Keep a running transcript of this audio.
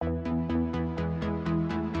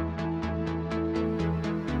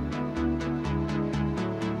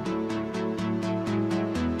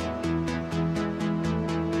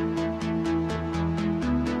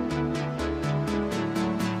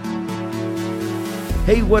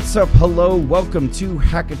Hey, what's up? Hello. Welcome to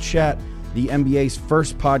Hack a Chat, the NBA's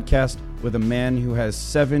first podcast with a man who has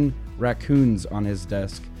 7 raccoons on his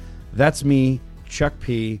desk. That's me, Chuck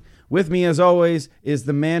P. With me, as always, is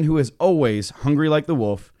the man who is always hungry like the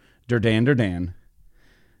wolf, Durdan.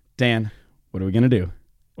 Dan, what are we going to do?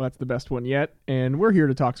 Well, that's the best one yet, and we're here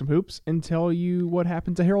to talk some hoops and tell you what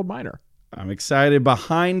happened to Harold Miner. I'm excited.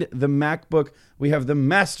 Behind the MacBook, we have the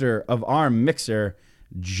master of our mixer,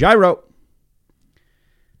 Gyro.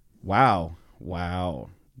 Wow.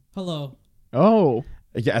 Hello. Oh,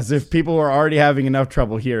 Yeah, as if people were already having enough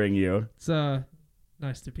trouble hearing you. It's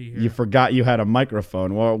nice to be here. You forgot you had a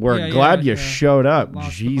microphone. Well, we're glad you showed up.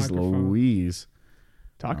 Jeez Louise.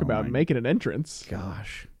 talk about making an entrance.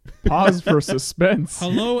 Gosh. Pause for suspense.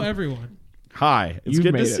 Hello, everyone. Hi. It's You've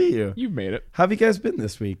good to made it. see you. You've made it. How have you guys been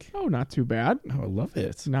this week? Oh, not too bad. Oh, I love it.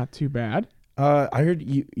 It's not too bad. I heard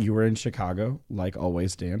you were in Chicago, like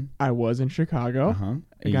always, Dan. I was in Chicago. Uh-huh.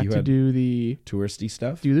 I got to do the touristy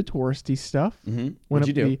stuff. touristy stuff. Mm-hmm. Went What'd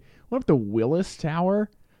you do? Went up the Willis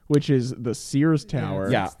Tower, which is the Sears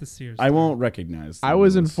Tower. Yeah. It's the Sears I Tower. won't recognize. I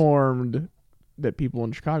was Willis. informed that people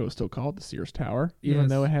in Chicago still call it the Sears Tower, even Yes.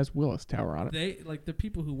 though it has Willis Tower on it. They the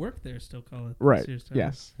people who work there still call it the Right. Sears Tower.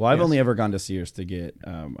 Yes. Well, I've Yes. only ever gone to Sears to get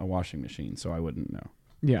a washing machine, so I wouldn't know.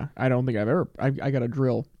 Yeah, I don't think I've ever. I got a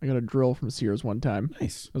drill. I got a drill from Sears one time.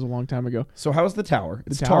 Nice. It was a long time ago. So how's the tower?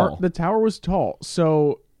 It's the tower, tall. The tower was tall.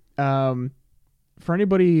 So, for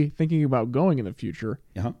anybody thinking about going in the future,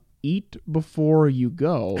 Uh-huh. eat before you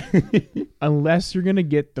go, unless you're gonna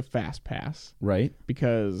get the fast pass, Right.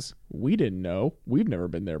 because we didn't know. We've never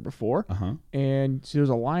been there before, Uh-huh. and so there's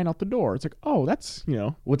a line out the door. It's like, oh, that's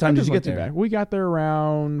What time that did you doesn't get look too there? bad. We got there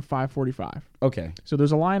around 5:45. Okay. So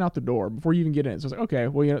there's a line out the door before you even get in. So it's like, okay,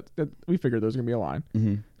 well, we figured there was gonna be a line.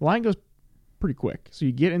 Mm-hmm. The line goes pretty quick. So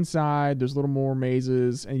you get inside, there's a little more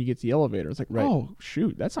mazes, and you get to the elevator. It's like, Right. oh,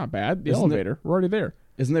 shoot, that's not bad. The Isn't elevator, we're already there.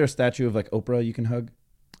 Isn't there a statue of like Oprah you can hug?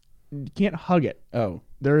 You can't hug it. Oh.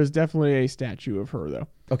 There is definitely a statue of her, though.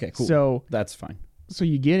 Okay, cool. So That's fine.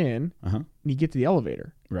 you get in, Uh-huh. and you get to the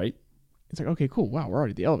elevator. Right. It's like, okay, cool. Wow, we're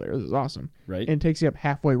already at the elevator. This is awesome. Right. And it takes you up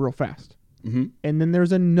halfway real fast. Mm-hmm. And then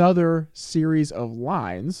there's another series of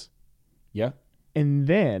lines, Yeah. and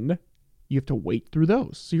then you have to wait through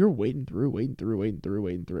those. So you're waiting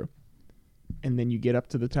through. And then you get up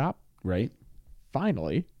to the top. Right.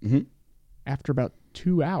 Finally, Mm-hmm. after about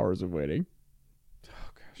 2 hours of waiting, Oh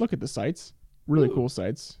gosh. look at the sights. Really Ooh. cool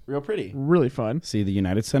sights. Real pretty. Really fun. See the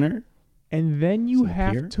United Center? And then you Is it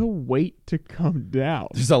have here? to wait to come down.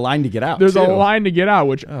 There's a line to get out. There's a too. line to get out,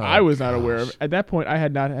 which Oh, I was not aware of. gosh. At that point, I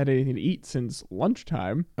had not had anything to eat since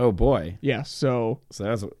lunchtime. Oh boy. Yeah, so So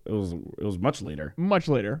it was much later. much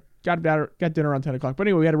later. Got dinner around 10 o'clock. But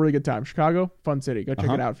anyway, we had a really good time. Chicago, fun city. Go check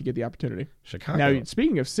Uh-huh. it out if you get the opportunity. Chicago. Now,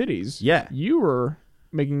 speaking of cities, Yeah. you were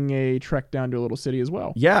making a trek down to a little city as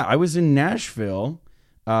well. Yeah, I was in Nashville,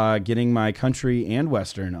 getting my country and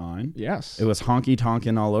western on. Yes. It was honky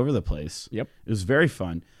tonkin' all over the place. Yep. It was very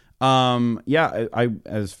fun. I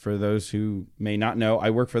as for those who may not know, I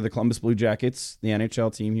work for the Columbus Blue Jackets, the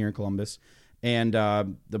NHL team here in Columbus, and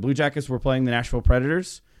the Blue Jackets were playing the Nashville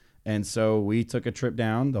Predators, and so we took a trip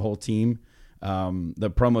down, the whole team,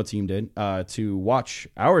 the promo team did, to watch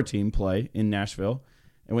our team play in Nashville,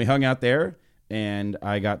 and we hung out there, and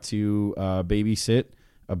I got to babysit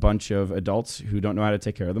a bunch of adults who don't know how to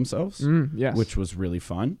take care of themselves, Yes. which was really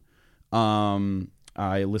fun.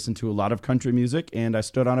 I listened to a lot of country music, and I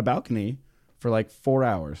stood on a balcony for like 4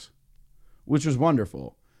 hours, which was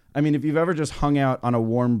wonderful. I mean, if you've ever just hung out on a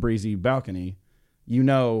warm, breezy balcony, you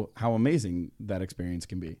know how amazing that experience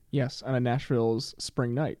can be. Yes, on a Nashville's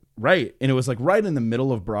spring night. Right. And it was like right in the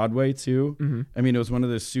middle of Broadway, too. Mm-hmm. I mean, it was one of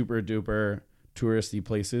those super duper touristy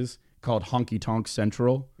places called Honky Tonk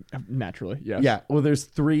Central. Naturally, yes. Yeah. Well, there's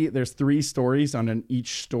three stories, and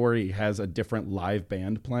each story has a different live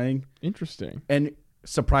band playing. Interesting. And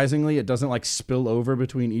surprisingly, it doesn't like spill over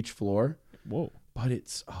between each floor. Whoa. But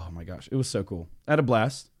it's, oh my gosh, it was so cool. I had a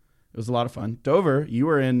blast. It was a lot of fun. Dover, you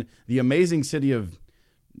were in the amazing city of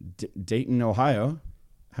Dayton, Ohio.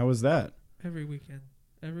 How was that? Every weekend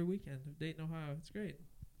of Dayton, Ohio. It's great.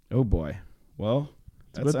 Oh boy. Well,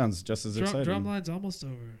 that But- sounds just as exciting. Drumline's almost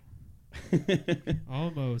over.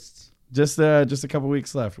 Almost. Just a couple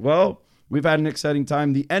weeks left. Well, we've had an exciting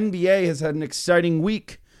time. The NBA has had an exciting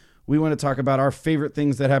week. We want to talk about our favorite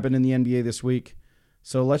things that happened in the NBA this week.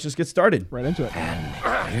 So let's just get started. Right into it.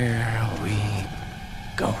 Here we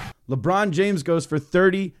go. LeBron James goes for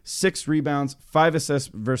 36 rebounds, 5 assists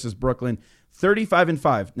versus Brooklyn,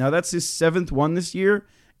 35-5. Now that's his 7th one this year.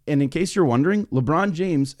 And in case you're wondering, LeBron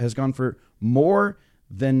James has gone for more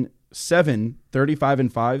than 7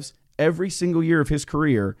 35-5s every single year of his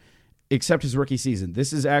career except his rookie season.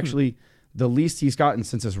 This is actually the least he's gotten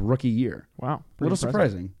since his rookie year. Wow. A little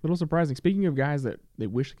surprising. Little surprising. Speaking of guys that they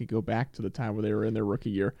wish they could go back to the time where they were in their rookie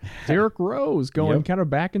year, Derrick Rose going kind of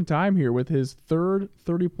back in time here with his third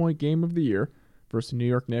 30-point game of the year versus New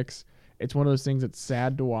York Knicks. It's one of those things that's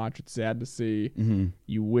sad to watch. It's sad to see. Mm-hmm.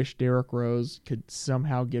 You wish Derrick Rose could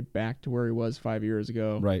somehow get back to where he was 5 years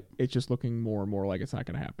ago. Right. It's just looking more and more like it's not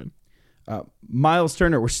going to happen. Miles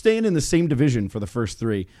Turner, we're staying in the same division for the first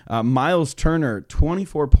three. Miles Turner,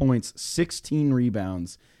 24 points, 16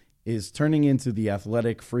 rebounds, is turning into the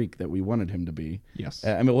athletic freak that we wanted him to be. Yes.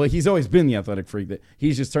 He's always been the athletic freak. That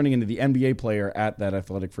he's just turning into the NBA player at that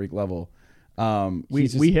athletic freak level.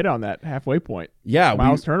 We hit on that halfway point. Yeah,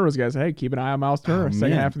 Miles Turner was guys. Hey, keep an eye on Miles Turner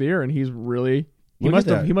second half of the year, and he's really he must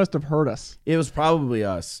have heard us. It was probably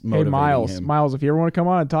us. Hey, Miles, Miles, if you ever want to come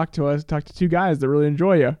on and talk to us, talk to two guys that really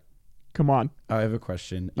enjoy you. Come on. I have a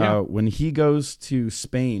question. Yeah. When he goes to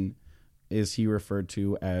Spain, is he referred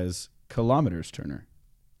to as Kilometers Turner?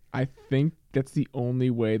 I think that's the only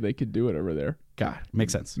way they could do it over there. God,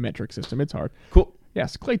 makes sense. Metric system. It's hard. Cool.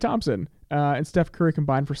 Yes, Klay Thompson and Steph Curry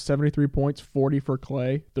combined for 73 points, 40 for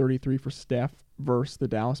Klay, 33 for Steph versus the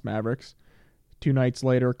Dallas Mavericks. 2 nights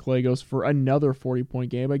later, Klay goes for another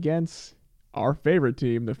 40-point game against our favorite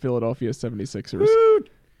team, the Philadelphia 76ers. Woo!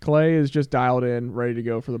 Klay is just dialed in, ready to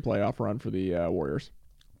go for the playoff run for the Warriors.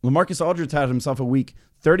 LaMarcus Aldridge had himself a week,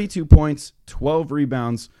 32 points, 12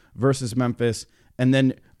 rebounds versus Memphis, and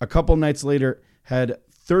then a couple nights later had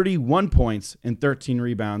 31 points and 13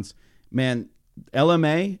 rebounds. Man,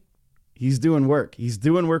 LMA, he's doing work. He's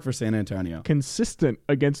doing work for San Antonio. Consistent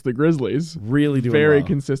against the Grizzlies. Really doing Very well.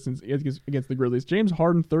 consistent against the Grizzlies. James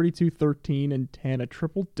Harden, 32, 13, and 10, a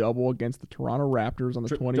triple-double against the Toronto Raptors on the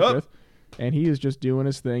 25th. And he is just doing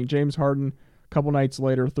his thing. James Harden, a couple nights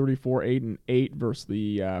later, 34, 8, and 8 versus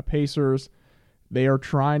the Pacers. They are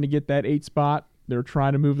trying to get that 8 spot. They're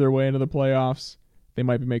trying to move their way into the playoffs. They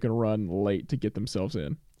might be making a run late to get themselves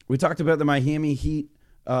in. We talked about the Miami Heat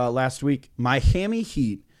last week. Miami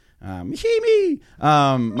Heat.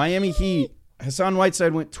 Miami Heat. Hassan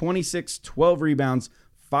Whiteside went 26, 12 rebounds,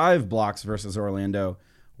 5 blocks versus Orlando.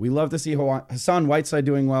 We love to see Hassan Whiteside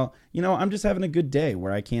doing well. You know, I'm just having a good day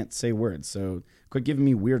where I can't say words. So quit giving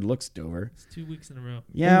me weird looks, Dover. It's 2 weeks in a row.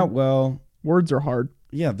 Yeah, well. Words are hard.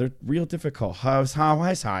 Yeah, they're real difficult.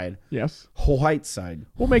 Whiteside. Yes. Whiteside.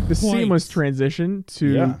 We'll make the seamless transition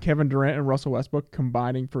to Kevin Durant and Russell Westbrook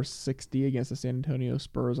combining for 60 against the San Antonio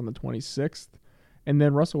Spurs on the 26th. And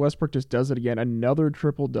then Russell Westbrook just does it again. Another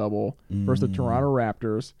triple-double versus the Toronto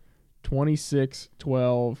Raptors. 26,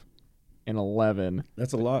 12, and 11.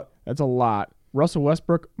 That's a lot. That's a lot. Russell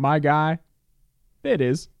Westbrook, my guy. It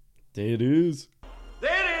is. It is.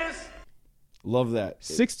 Love that.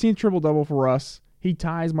 16 triple-double for Russ. He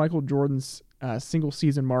ties Michael Jordan's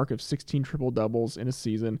single-season mark of 16 triple-doubles in a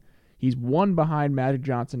season. He's one behind Magic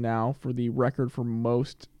Johnson now for the record for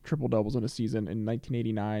most triple-doubles in a season in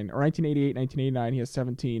 1988, 1989. He has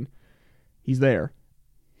 17. He's there.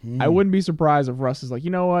 I wouldn't be surprised if Russ is like,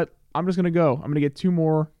 you know what? I'm just going to go. I'm going to get 2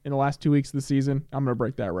 more in the last 2 weeks of the season. I'm going to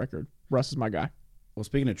break that record. Russ is my guy. Well,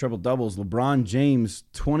 speaking of triple doubles, LeBron James,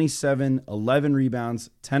 27, 11 rebounds,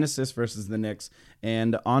 10 assists versus the Knicks.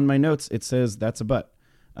 And on my notes, it says that's a butt.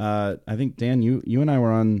 I think, Dan, you and I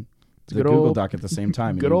were on the Google Doc at the same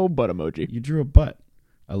time. Good old butt emoji. You drew a butt.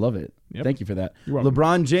 I love it. Yep. Thank you for that. You're welcome.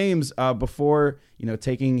 LeBron James, before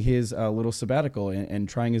taking his little sabbatical and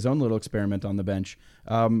trying his own little experiment on the bench,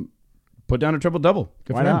 put down a triple-double.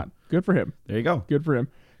 Why not? Good for him. There you go. Good for him.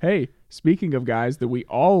 Hey, speaking of guys that we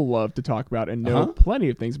all love to talk about and know plenty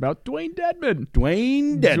of things about, Dwayne Dedmon.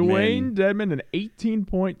 Dwayne Dedmon, an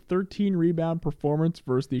 18-point, 13-rebound performance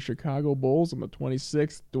versus the Chicago Bulls on the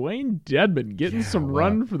 26th. Dwayne Dedmon getting some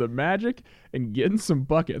run for the Magic and getting some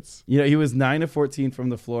buckets. He was 9 of 14 from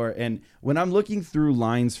the floor. And when I'm looking through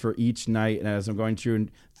lines for each night and as I'm going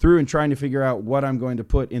through and trying to figure out what I'm going to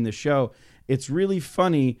put in the show, it's really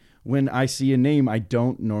funny when I see a name I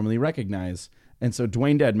don't normally recognize. And so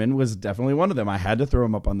Dwayne Dedmon was definitely one of them. I had to throw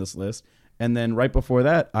him up on this list. And then right before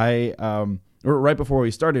that, right before we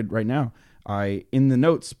started right now, I, in the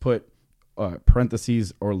notes, put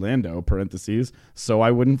parentheses Orlando, parentheses, so I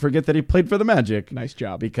wouldn't forget that he played for the Magic. Nice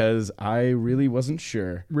job. Because I really wasn't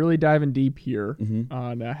sure. Really diving deep here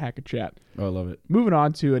on Hack a Chat. Oh, I love it. Moving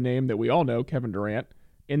on to a name that we all know, Kevin Durant.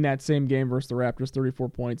 In that same game versus the Raptors, 34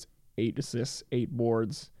 points, 8 assists, 8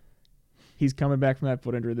 boards. He's coming back from that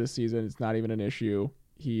foot injury this season. It's not even an issue.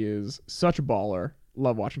 He is such a baller.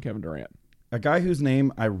 Love watching Kevin Durant. A guy whose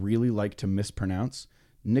name I really like to mispronounce,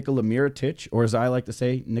 Nikola Mirotic, or as I like to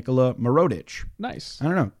say, Nikola Mirotic. Nice. I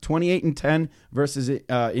don't know, 28-10 versus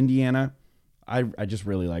Indiana. I just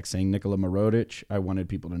really like saying Nikola Mirotic. I wanted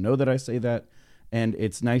people to know that I say that. And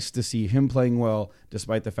it's nice to see him playing well,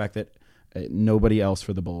 despite the fact that nobody else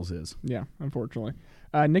for the Bulls is. Yeah, unfortunately.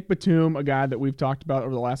 Nick Batum, a guy that we've talked about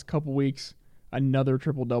over the last couple weeks, another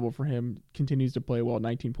triple-double for him, continues to play well,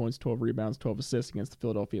 19 points, 12 rebounds, 12 assists against the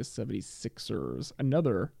Philadelphia 76ers.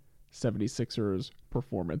 Another 76ers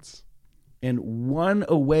performance. And one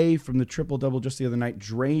away from the triple-double just the other night,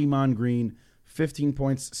 Draymond Green, 15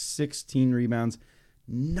 points, 16 rebounds,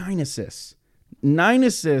 9 assists. 9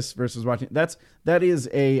 assists versus Washington. That is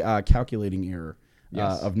a calculating error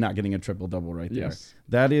of not getting a triple-double right there. Yes.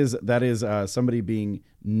 That is somebody being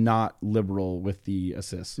not liberal with the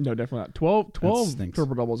assists. No, definitely not. 12 stinks.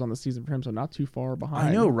 triple-doubles on the season for him, so not too far behind.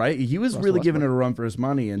 I know, right? He was Russell really giving it Westbrook. a run for his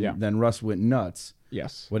money, and then Russ went nuts.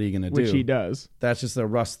 Yes. What are you going to do? Which he does. That's just a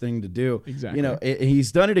Russ thing to do. Exactly. You know,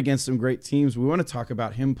 he's done it against some great teams. We want to talk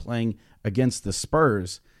about him playing against the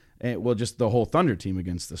Spurs. Well, just the whole Thunder team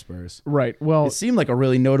against the Spurs. Right. Well, It seemed like a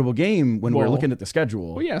really notable game when we're looking at the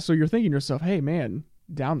schedule. well, yeah, so you're thinking to yourself, hey, man,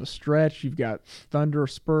 down the stretch, you've got Thunder,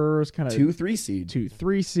 Spurs, kind of 2-3 seed.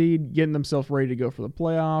 2-3 seed, getting themselves ready to go for the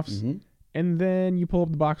playoffs. Mm-hmm. And then you pull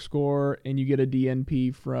up the box score and you get a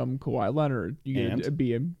DNP from Kawhi Leonard. You get a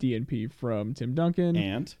DNP from Tim Duncan.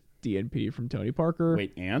 And? DNP from Tony Parker.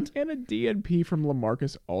 Wait, and? And a DNP from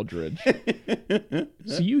LaMarcus Aldridge.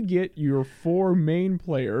 So you get your 4 main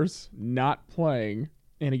players not playing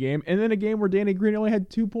in a game, and then a game where Danny Green only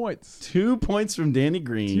had 2 points. 2 points from Danny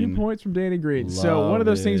Green. 2 points from Danny Green. So one of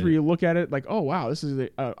those things where you look at it like, oh wow, this is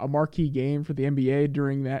a marquee game for the NBA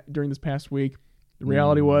during this past week. The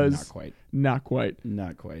reality was not quite.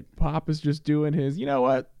 Not quite. Pop is just doing his. You know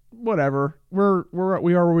what? Whatever. We are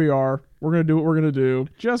where we are. We're gonna do what we're gonna do.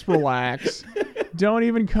 Just relax. Don't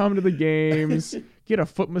even come to the games. Get a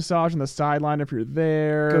foot massage on the sideline if you're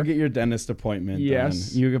there. Go get your dentist appointment.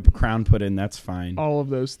 Yes. Then. You get a crown put in. That's fine. All of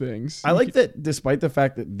those things. I like that despite the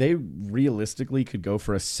fact that they realistically could go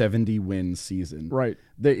for a 70-win season. Right.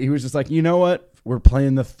 He was just like, you know what? We're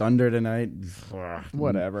playing the Thunder tonight.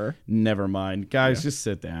 Whatever. Never mind. Guys, just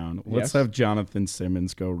sit down. Let's have Jonathan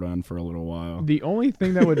Simmons go run for a little while. The only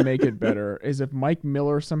thing that would make it better is if Mike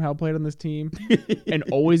Miller somehow played on this team and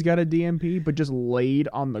always got a DMP, but just laid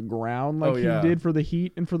on the ground like he did for the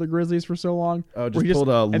Heat and for the Grizzlies for so long. Oh, just pulled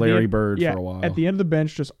a Larry Bird for a while. At the end of the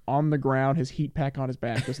bench, just on the ground, his Heat pack on his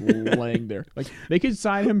back, just laying there. Like they could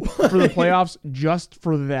sign him for the playoffs just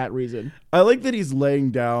for that reason. I like that he's laying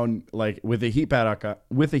down like with a heat pack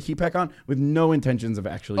on, with no intentions of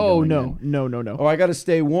actually. Oh going no. Oh, I got to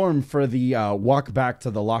stay warm for the walk back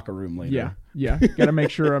to the locker room later. Yeah. Got to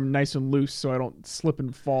make sure I'm nice and loose so I don't slip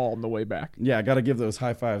and fall on the way back. Yeah, I got to give those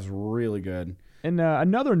high fives really good. And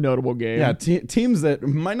another notable game. Yeah, teams that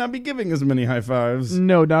might not be giving as many high fives.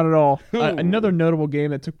 No, not at all. Another notable game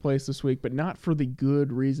that took place this week, but not for the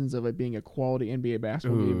good reasons of it being a quality NBA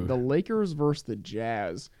basketball game. The Lakers versus the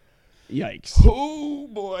Jazz. Yikes. Oh,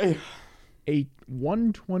 boy. A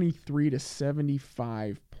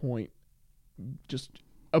 123-75 point, just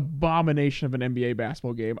abomination of an NBA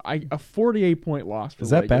basketball game. A 48-point loss for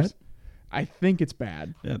the Lakers. Is that bad? I think it's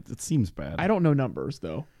bad. Yeah, it seems bad. I don't know numbers,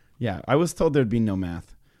 though. Yeah, I was told there'd be no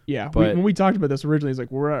math. Yeah, when we talked about this originally, it's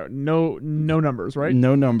like we're no numbers, right?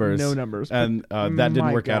 No numbers. No numbers. And that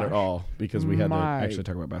didn't work out at all because we had to actually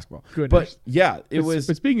talk about basketball. Goodness. But yeah, it was.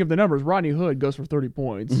 But speaking of the numbers, Rodney Hood goes for 30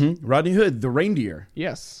 points. Mm-hmm. Rodney Hood, the reindeer.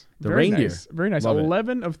 Yes. The reindeer. Nice. Very nice. Love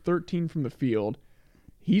 11 of 13 from the field.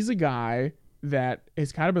 He's a guy that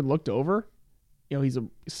has kind of been looked over. You know, he's a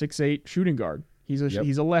 6'8" shooting guard. He's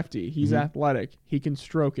a lefty. He's athletic. He can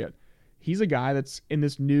stroke it. He's a guy that's in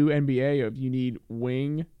this new NBA of you need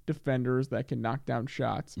wing defenders that can knock down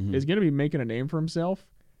shots. Is going to be making a name for himself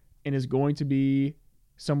and is going to be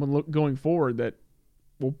someone going forward that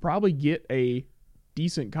will probably get a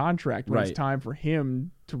decent contract when it's time for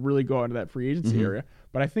him to really go into that free agency area.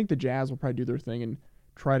 But I think the Jazz will probably do their thing and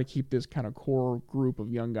try to keep this kind of core group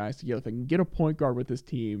of young guys together. If they can get a point guard with this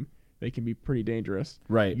team, they can be pretty dangerous.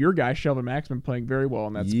 Right. Your guy, Shelvin Mack's been playing very well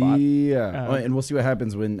in that spot. Yeah. And we'll see what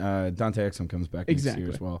happens when Dante Exum comes back next year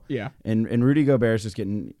as well. Yeah. And Rudy Gobert is just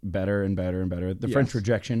getting better and better and better. The French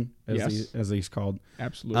rejection, as he's called.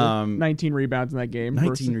 Absolutely. 19 rebounds in that game.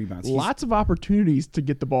 19 rebounds. Lots of opportunities to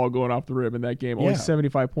get the ball going off the rim in that game. Only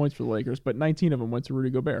 75 points for the Lakers, but 19 of them went to Rudy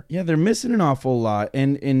Gobert. Yeah, they're missing an awful lot.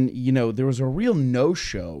 And you know, there was a real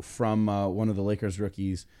no-show from one of the Lakers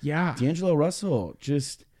rookies. Yeah. D'Angelo Russell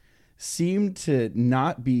just seemed to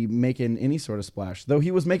not be making any sort of splash, though he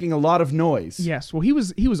was making a lot of noise. Yes. Well, he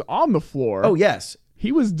was on the floor. Oh, yes.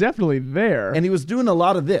 He was definitely there. And he was doing a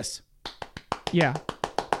lot of this. Yeah.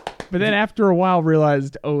 But then after a while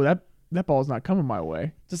realized, oh, that ball's not coming my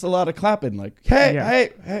way. Just a lot of clapping, like, hey, Yeah.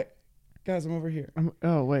 hey, guys, I'm over here.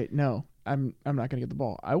 Oh, wait, no. I'm not going to get the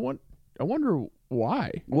ball. I wonder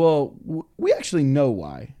why. Well, we actually know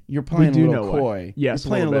why. You're playing do a little know why. coy. Yes, You're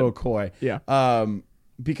playing a little little coy. Yeah.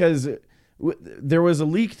 Because there was a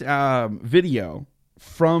leaked video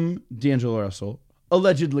from D'Angelo Russell,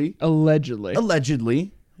 allegedly.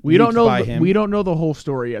 We don't leaked know. by him. We don't know the whole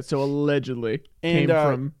story yet. So allegedly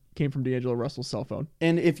And, came from D'Angelo Russell's cell phone.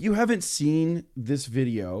 And if you haven't seen this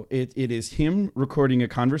video, it is him recording a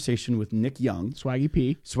conversation with Nick Young, Swaggy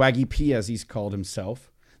P. Swaggy P, as he's called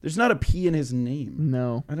himself. There's not a P in his name.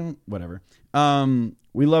 No. Whatever.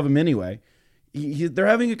 We love him anyway. They're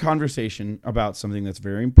having a conversation about something that's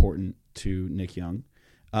very important to Nick Young.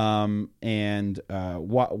 While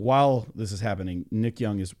this is happening, Nick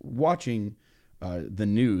Young is watching the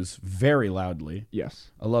news very loudly. Yes.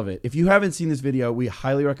 I love it. If you haven't seen this video, we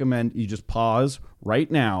highly recommend you just pause right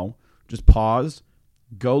now. Just pause,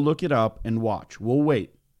 go look it up, and watch. We'll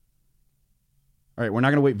wait. All right, we're not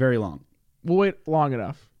going to wait very long. We'll wait long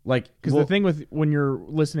enough. Because the thing with when you're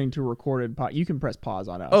listening to a recorded you can press pause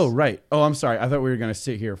on us. Oh, right. Oh, I'm sorry. I thought we were going to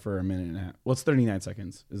sit here for a minute and a half. Well, it's 39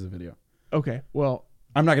 seconds is the video. Okay. Well,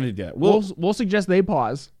 I'm not going to do that. We'll suggest they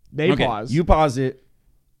pause. Okay, Pause. You pause it,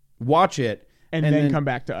 watch it, and then come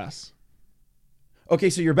back to us. Okay,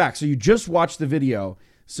 so you're back. So you just watched the video.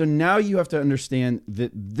 So now you have to understand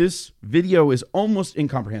that this video is almost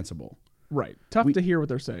incomprehensible. Right. Tough to hear what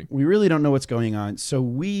they're saying. We really don't know what's going on. So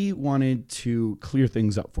we wanted to clear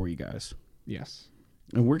things up for you guys. Yes.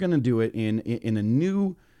 And we're going to do it in a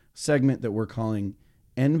new segment that we're calling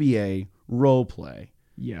NBA Role Play.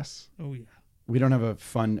 Yes. Oh, yeah. We don't have a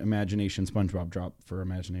fun imagination SpongeBob drop for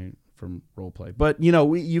imagining from role play. But,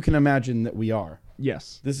 you can imagine that we are.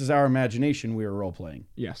 Yes. This is our imagination. We are role playing.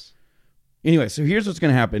 Yes. Anyway, so here's what's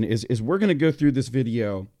going to happen is we're going to go through this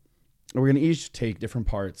video. And we're going to each take different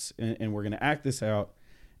parts and we're going to act this out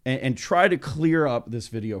and try to clear up this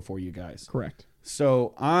video for you guys. Correct.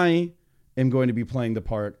 So I am going to be playing the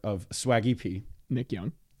part of Swaggy P. Nick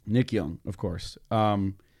Young, of course.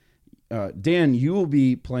 Dan, you will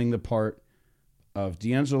be playing the part of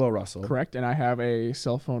D'Angelo Russell. Correct. And I have a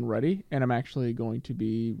cell phone ready, and I'm actually going to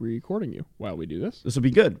be recording you while we do this. This will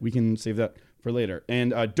be good. We can save that for later.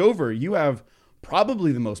 And Dover, you have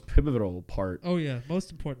probably the most pivotal part. Oh, yeah. Most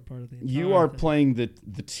important part of the entire You are thing. playing the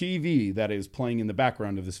TV that is playing in the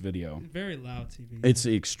background of this video. Very loud TV. It's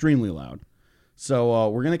extremely loud. So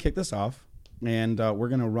we're going to kick this off, and we're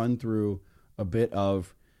going to run through a bit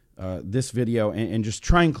of this video and just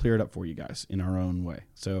try and clear it up for you guys in our own way.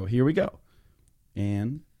 So here we go.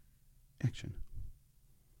 And action.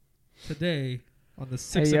 Today, on the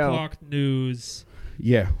 6 Hey, yo. o'clock news,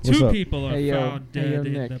 Yeah. What's two up? people are Hey, yo. found Hey, yo, dead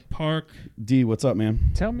in Nick. the park. D, what's up,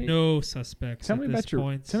 man? Tell me No suspects Tell at me this about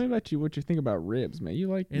point. Tell me about what you think about ribs, man. You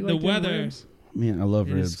like In you the like eating weather, ribs? Man, I love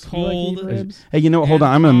It is ribs. You like cold. eating ribs? Hey, you know what? Hold and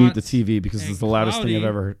on. I'm going to mute the hot TV because and it's the loudest thing I've cloudy.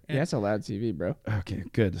 ever heard. Yeah, that's a loud TV, bro. Okay,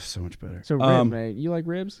 good. So much better. So rib, man. You like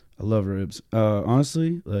ribs? I love ribs.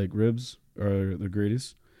 Honestly, like ribs are the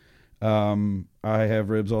greatest. I have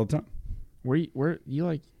ribs all the time. Where you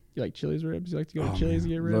like Chili's ribs? You like to go to Chili's to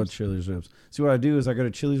get Love ribs? Chili's ribs. See what I do is I go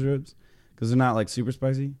to Chili's ribs because they're not like super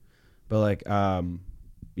spicy, but like I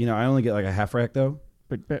only get like a half rack though.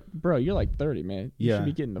 But bro, you're like 30, man. You Yeah. should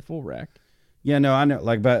be getting the full rack. Yeah, no, I know.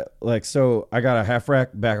 So I got a half rack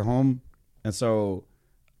back home, and so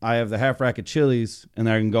I have the half rack at Chili's, and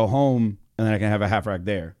then I can go home, and then I can have a half rack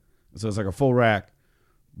there. So it's like a full rack,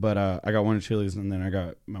 but I got one at Chili's, and then I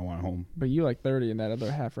got my one at home. But you like 30, and that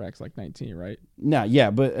other half rack's like 19, right? Nah,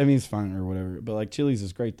 yeah, but I mean it's fine or whatever. But like Chili's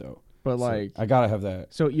is great though. But So like, I gotta have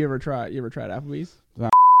that so you ever tried Applebee's?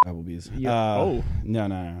 Applebee's. Yeah.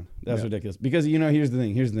 No, that's Yeah. ridiculous. Because here's the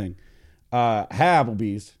thing. Had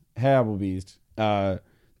Applebee's.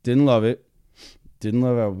 Didn't love it. Didn't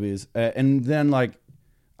love Applebee's. And then like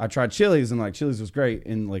I tried Chili's and like Chili's was great,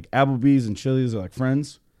 and like Applebee's and Chili's are like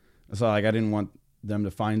friends. So like I didn't want them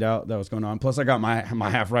to find out that was going on. Plus I got my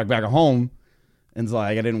half rack back at home, and so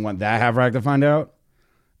like I didn't want that half rack to find out.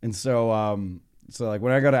 And so like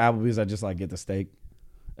when I go to Applebee's, I just like get the steak.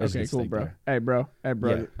 I just Okay, get cool, steak bro. there. Hey, bro.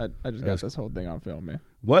 Yeah. I just got this whole thing on film, man.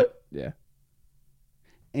 What? Yeah.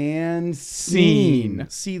 And Scene.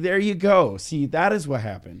 See, there you go. See, that is what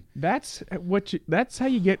happened. That's how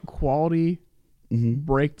you get quality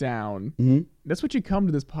breakdown. Mm-hmm. That's what you come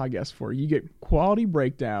to this podcast for. You get quality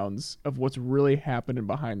breakdowns of what's really happening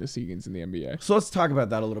behind the scenes in the NBA. So let's talk about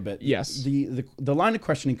that a little bit. Yes. The line of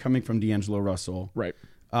questioning coming from D'Angelo Russell. Right.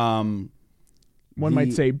 Um, One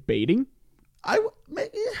might say baiting.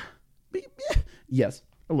 Yes,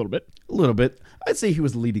 A little bit. a little bit. I'd say he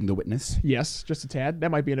was leading the witness. Yes, just a tad.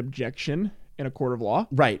 That might be an objection in a court of law.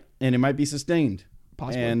 Right, and it might be sustained.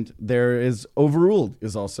 Possibly. And there is overruled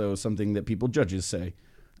is also something that judges say.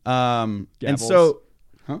 And Gavels. so,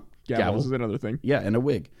 Gavels is another thing. Yeah, and a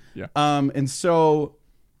wig. Yeah. And so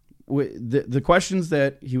the questions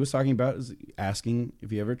that he was talking about is asking if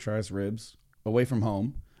he ever tries ribs away from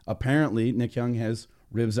home. Apparently, Nick Young has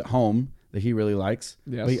ribs at home that he really likes.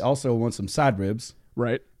 Yes. But he also wants some side ribs.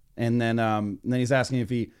 Right. And then he's asking if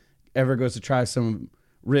he ever goes to try some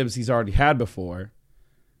ribs he's already had before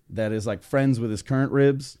that is like friends with his current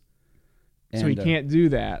ribs. So he can't do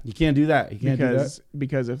that. You can't do that. He can't do that.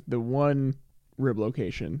 Because if the one rib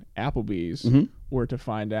location, Applebee's, Mhm. were to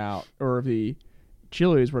find out, or if the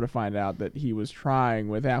Chili's were to find out that he was trying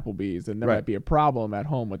with Applebee's, then there Right. might be a problem at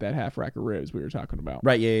home with that half rack of ribs we were talking about.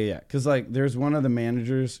 Right, yeah. Because like there's one of the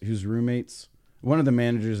managers at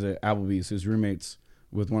Applebee's who's roommates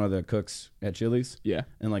with one of the cooks at Chili's. Yeah.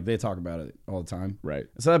 And like they talk about it all the time. Right.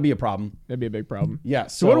 So that'd be a problem. That'd be a big problem. Yeah.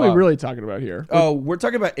 So what are we really talking about here? Oh, we're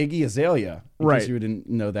talking about Iggy Azalea. In Right. case you didn't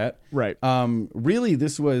know that. Right. Really,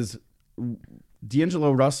 this was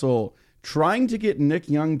D'Angelo Russell trying to get Nick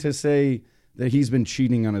Young to say that he's been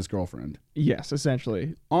cheating on his girlfriend Yes,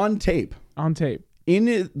 essentially. on tape On tape.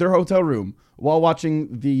 in their hotel room while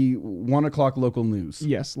watching the 1:00 local news.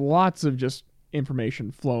 Yes. Lots of just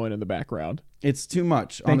information flowing in the background. It's too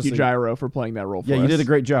much. Thank honestly. you, Gyro, for playing that role for Yeah, us. you did a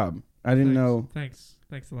great job. I didn't know. Thanks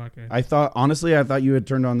a lot, guys. I thought you had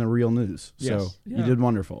turned on the real news. So Yes. you Yeah. did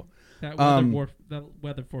wonderful. That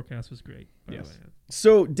weather forecast was great. By Yes. the way.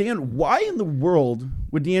 So Dan, why in the world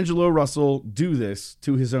would D'Angelo Russell do this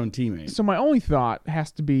to his own teammate? So my only thought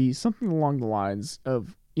has to be something along the lines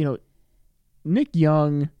of, Nick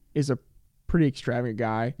Young is a pretty extravagant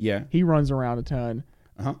guy. Yeah. He runs around a ton.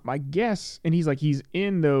 Uh-huh. My guess, and he's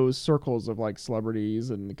in those circles of like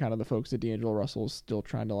celebrities and kind of the folks that D'Angelo Russell is still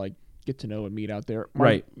trying to like get to know and meet out there.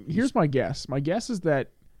 Right. Here's my guess. My guess is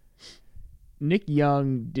that Nick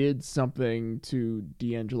Young did something to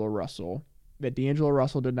D'Angelo Russell that D'Angelo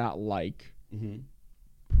Russell did not like,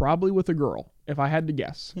 probably with a girl, if I had to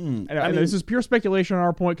guess. And this is pure speculation on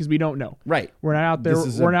our point because we don't know. Right. We're not out there. This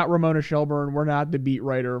is We're not Ramona Shelburne. We're not the beat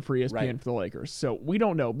writer for ESPN Right. for the Lakers. So we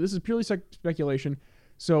don't know. This is purely speculation.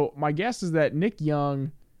 So my guess is that Nick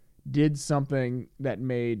Young did something that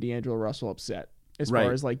made D'Angelo Russell upset as Right.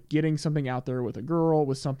 far as like getting something out there with a girl,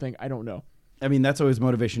 with something, I don't know. I mean, that's always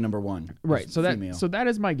motivation number one. Right. is So female. that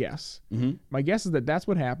is my guess. Mhm. My guess is that that's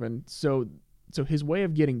what happened. So his way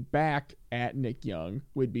of getting back at Nick Young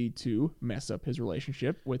would be to mess up his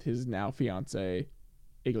relationship with his now fiance,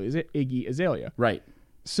 Iggy Azalea. Right.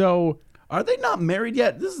 So Are they not married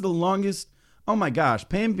yet? This is the longest. Oh my gosh,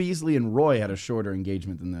 Pam Beasley and Roy had a shorter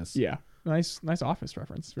engagement than this. yeah, nice Office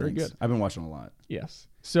reference. Very Thanks. good. I've been watching a lot. Yes.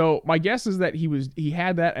 So my guess is that he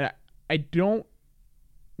had that, and I don't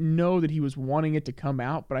know that he was wanting it to come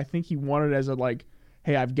out, but I think he wanted it as a like,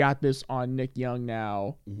 hey, I've got this on Nick Young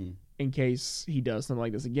now, in case he does something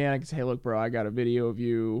like this again. I can say, hey, look, bro, I got a video of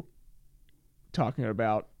you talking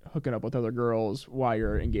about hooking up with other girls while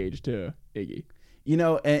you're engaged to Iggy.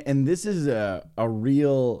 And this is a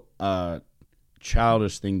real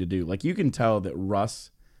childish thing to do. Like, you can tell that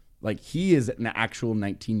Russ, like, he is an actual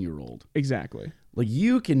 19-year-old. Exactly. Like,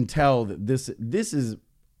 you can tell that this is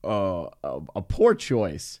a poor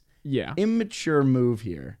choice. Yeah. Immature move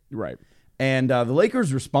here. Right. And the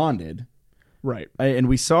Lakers responded. Right. And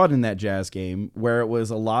we saw it in that Jazz game where it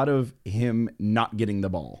was a lot of him not getting the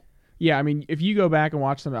ball. Yeah, I mean, if you go back and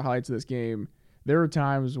watch some of the highlights of this game, there are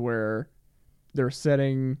times where they're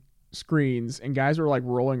setting screens and guys are like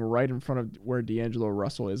rolling right in front of where D'Angelo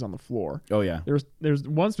Russell is on the floor. Oh, yeah. There's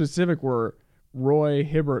one specific where Roy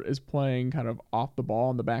Hibbert is playing kind of off the ball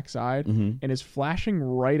on the backside and is flashing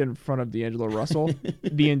right in front of D'Angelo Russell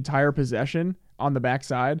the entire possession on the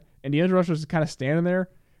backside. And D'Angelo Russell is kind of standing there.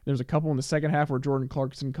 There's a couple in the second half where Jordan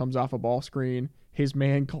Clarkson comes off a ball screen. His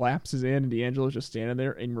man collapses in, and D'Angelo's just standing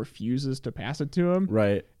there and refuses to pass it to him.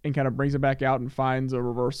 Right. And kind of brings it back out and finds a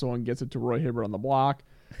reversal and gets it to Roy Hibbert on the block.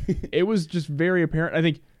 It was just very apparent. I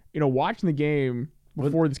think, watching the game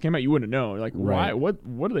before this came out, you wouldn't know. Like, Right. why?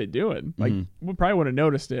 What are they doing? Like, we probably wouldn't have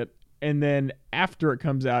noticed it. And then after it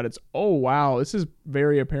comes out, it's, oh, wow, this is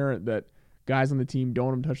very apparent that guys on the team don't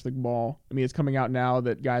want him to touch the ball. I mean, it's coming out now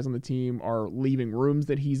that guys on the team are leaving rooms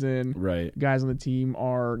that he's in. Right. Guys on the team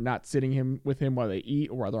are not sitting with him while they eat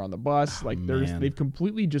or while they're on the bus. Like, man. they've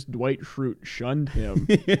completely just Dwight Schrute shunned him.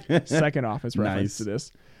 Second Office reference Nice. to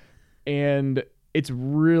this. And it's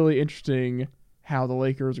really interesting how the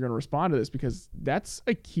Lakers are going to respond to this, because that's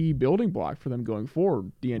a key building block for them going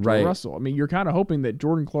forward, D'Angelo Right. Russell. I mean, you're kind of hoping that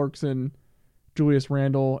Jordan Clarkson, Julius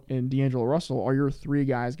Randle, and D'Angelo Russell are your three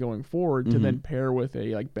guys going forward to then pair with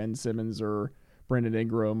a like Ben Simmons or Brandon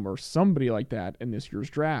Ingram or somebody like that in this year's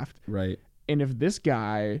draft. Right. And if this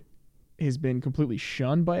guy has been completely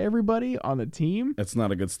shunned by everybody on the team, That's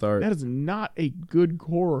not a good start. that is not a good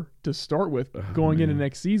core to start with going into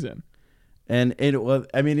next season. And it was,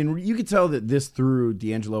 I mean, and you could tell that this threw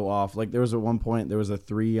D'Angelo off. Like there was at one point, there was a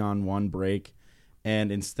 3-on-1 break.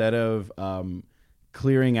 And instead of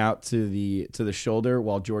clearing out to the shoulder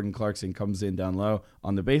while Jordan Clarkson comes in down low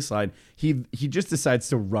on the baseline, he just decides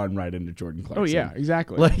to run right into Jordan Clarkson. Oh, yeah,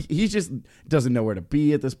 exactly. Like he just doesn't know where to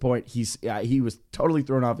be at this point. He was totally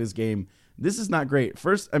thrown off his game. This is not great.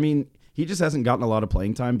 First, I mean, he just hasn't gotten a lot of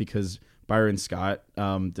playing time because Byron Scott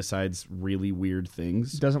decides really weird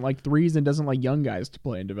things. Doesn't like threes and doesn't like young guys to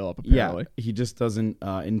play and develop, apparently. Yeah, he just doesn't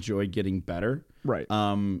enjoy getting better. Right.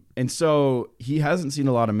 And so he hasn't seen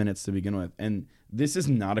a lot of minutes to begin with. And this is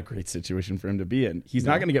not a great situation for him to be in. He's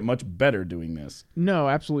not going to get much better doing this. No,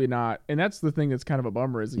 absolutely not. And that's the thing that's kind of a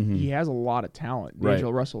bummer is he has a lot of talent,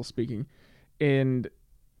 D'Angelo Russell speaking. And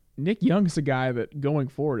Nick Young is a guy that going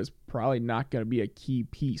forward is probably not going to be a key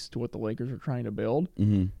piece to what the Lakers are trying to build.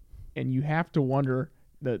 Mm-hmm. And you have to wonder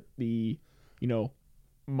that the,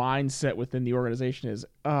 mindset within the organization is,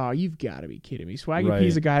 oh, you've got to be kidding me. Swaggy P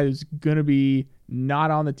is a guy who's going to be not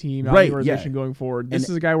on the team, on the organization going forward. This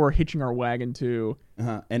is a guy we're hitching our wagon to.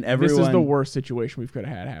 And everyone, this is the worst situation we've could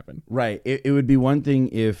have had happen. Right. It would be one thing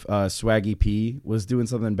if Swaggy P was doing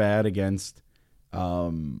something bad against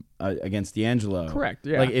D'Angelo. Correct.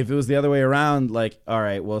 Yeah. Like if it was the other way around, like, all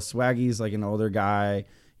right, well, Swaggy's like an older guy.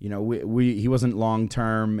 He wasn't long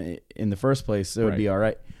term in the first place, so it would be all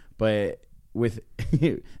right. But with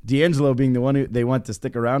D'Angelo being the one who they want to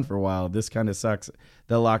stick around for a while, this kind of sucks.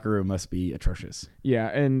 The locker room must be atrocious. Yeah,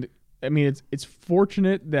 and I mean it's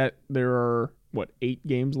fortunate that there are 8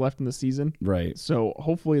 games left in the season. Right. So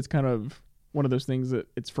hopefully it's kind of one of those things that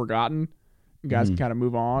it's forgotten. Guys can kind of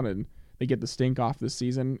move on and they get the stink off this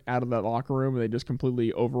season out of that locker room and they just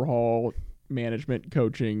completely overhaul management,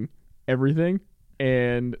 coaching, everything,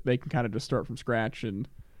 and they can kind of just start from scratch. And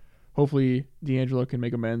hopefully D'Angelo can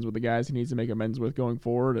make amends with the guys he needs to make amends with going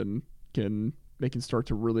forward, and they can start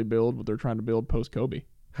to really build what they're trying to build post Kobe.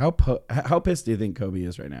 How pissed do you think Kobe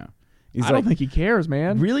is right now? I don't think he cares,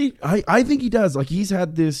 man. Really? I think he does. Like he's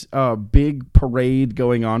had this big parade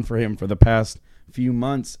going on for him for the past few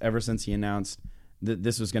months, ever since he announced that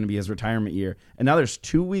this was going to be his retirement year. And now there's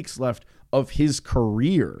 2 weeks left of his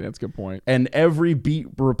career. That's a good point. And every beat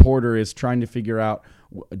reporter is trying to figure out,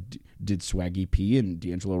 did Swaggy P and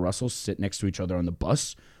D'Angelo Russell sit next to each other on the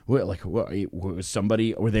bus? Were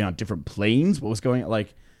they on different planes? What was going on?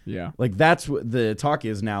 Like that's what the talk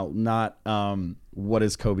is now, not what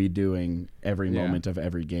is Kobe doing every moment of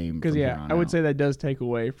every game. Because I would say that does take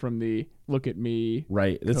away from the look at me.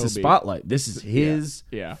 Right. This is spotlight. This is his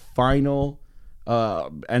final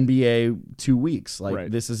NBA 2 weeks.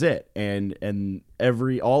 This is it. And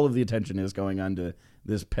all of the attention is going on to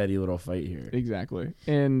this petty little fight here. Exactly.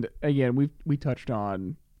 And again, we touched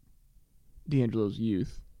on D'Angelo's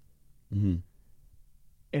youth. Mm-hmm.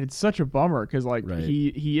 And it's such a bummer because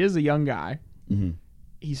he is a young guy. Mm-hmm.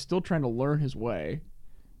 He's still trying to learn his way.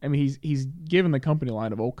 I mean, he's given the company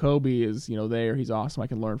line of, Kobe is, there. He's awesome. I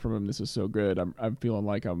can learn from him. This is so good. I'm feeling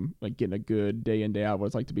like I'm getting a good day in, day out of what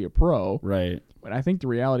it's like to be a pro. Right. But I think the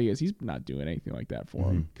reality is he's not doing anything like that for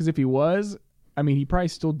him. Because if he was, I mean, he'd probably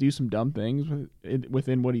still do some dumb things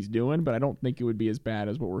within what he's doing, but I don't think it would be as bad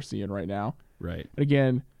as what we're seeing right now. Right. But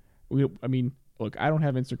again, look, I don't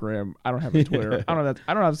have Instagram. I don't have a Twitter. I don't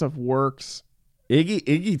know how stuff works. Iggy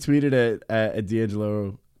tweeted at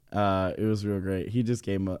D'Angelo. It was real great. He just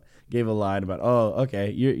gave a line about, okay,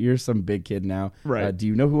 you're some big kid now. Right. Do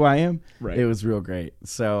you know who I am? Right. It was real great.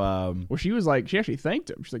 So well, she was like, she actually thanked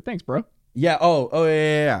him. She's like, thanks, bro. Yeah.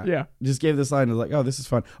 Yeah. Yeah. Just gave this line. I was like, oh, this is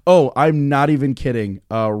fun. Oh, I'm not even kidding.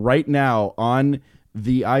 Right now on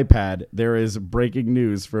the iPad, there is breaking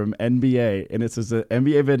news from NBA, and it's just an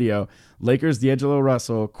NBA video. Lakers D'Angelo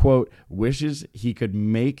Russell, quote, wishes he could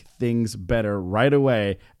make things better right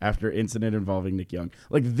away after incident involving Nick Young.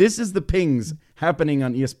 Like, this is the pings happening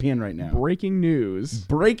on ESPN right now. Breaking news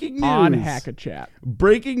On on Hack-A-Chat.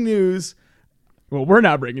 Breaking news. Well, we're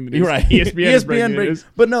not breaking the news. Right. ESPN is breaking the news.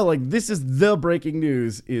 But no, this is the breaking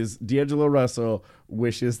news is D'Angelo Russell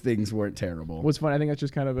wishes things weren't terrible. What's funny, I think that's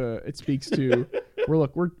just kind of it speaks to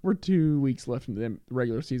we're 2 weeks left in the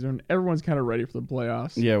regular season. Everyone's kind of ready for the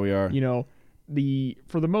playoffs. Yeah, we are.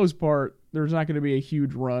 for the most part, there's not going to be a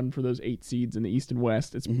huge run for those 8 seeds in the East and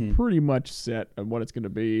West. It's pretty much set on what it's going to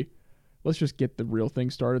be. Let's just get the real thing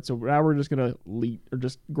started. So now we're just going to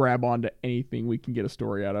just grab onto anything we can get a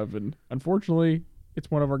story out of. And unfortunately, it's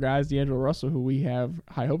one of our guys, D'Angelo Russell, who we have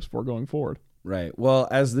high hopes for going forward. Right. Well,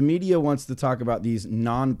 as the media wants to talk about these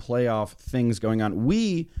non-playoff things going on,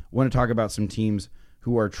 we want to talk about some teams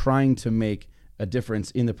who are trying to make a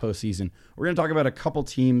difference in the postseason. We're going to talk about a couple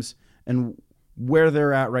teams and where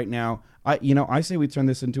they're at right now. I say we turn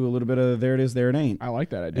this into a little bit of there it is, there it ain't. I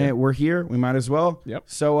like that idea. And we're here. We might as well. Yep.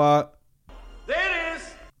 So, there it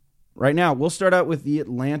is. Right now, we'll start out with the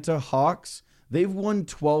Atlanta Hawks. They've won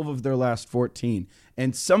 12 of their last 14.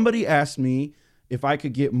 And somebody asked me if I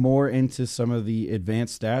could get more into some of the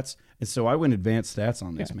advanced stats. And so I went advanced stats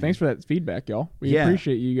on this, man. Thanks for that feedback, y'all. We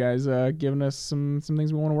appreciate you guys giving us some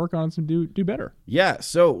things we want to work on and some do better. Yeah,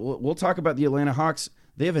 so we'll talk about the Atlanta Hawks.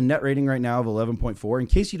 They have a net rating right now of 11.4. In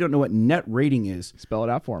case you don't know what net rating is, spell it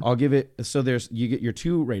out for them. I'll give it. So you get your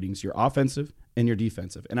 2 ratings, your offensive and your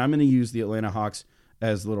defensive. And I'm going to use the Atlanta Hawks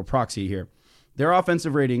as a little proxy here. Their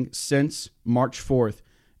offensive rating since March 4th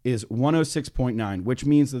is 106.9, which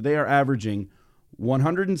means that they are averaging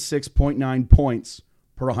 106.9 points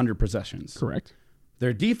per 100 possessions. Correct.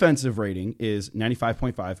 Their defensive rating is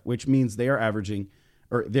 95.5, which means they are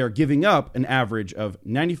they're giving up an average of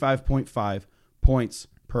 95.5 points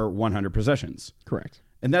per 100 possessions. Correct.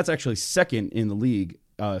 And that's actually second in the league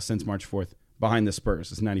since March 4th, behind the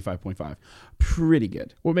Spurs. It's 95.5. Pretty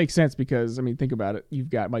good. Well, it makes sense because, think about it. You've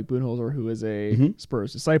got Mike Budenholzer, who is a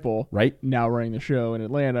Spurs disciple, right? Now running the show in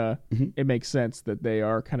Atlanta. It makes sense that they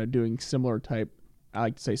are kind of doing similar type, I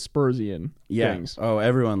like to say, Spursian things. Oh,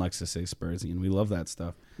 everyone likes to say Spursian. We love that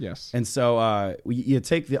stuff. Yes. And so you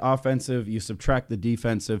take the offensive, you subtract the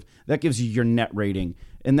defensive. That gives you your net rating.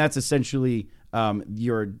 And that's essentially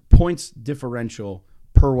your points differential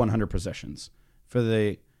per 100 possessions. For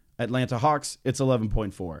the Atlanta Hawks, it's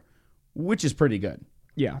 11.4, which is pretty good.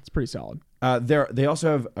 Yeah, it's pretty solid. They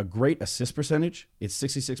also have a great assist percentage. It's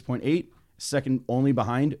 66.8, second only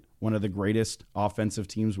behind one of the greatest offensive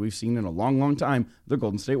teams we've seen in a long, long time, the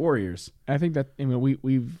Golden State Warriors. I think that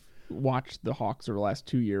we've watched the Hawks over the last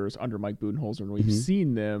 2 years under Mike Budenholzer, and we've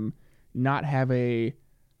seen them not have a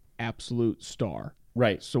absolute star.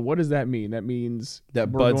 Right. So what does that mean? That means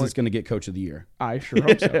that Buds is going to get Coach of the Year. I sure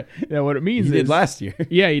hope so. Now, what it means he did last year.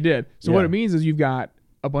 Yeah, he did. So what it means is you've got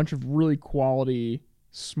a bunch of really quality,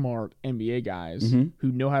 smart NBA guys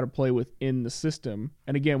who know how to play within the system.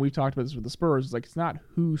 And again, we've talked about this with the Spurs. It's not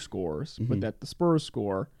who scores, but that the Spurs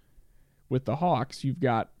score. With the Hawks, you've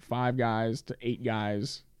got 5 guys to 8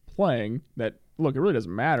 guys playing that, look, it really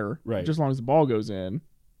doesn't matter. Right. Just as long as the ball goes in,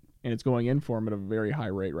 and it's going in for them at a very high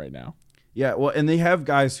rate right now. Yeah, well, and they have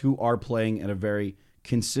guys who are playing at a very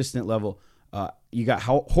consistent level. You got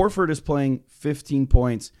Horford is playing 15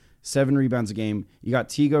 points, 7 rebounds a game. You got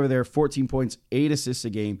Teague over there, 14 points, 8 assists a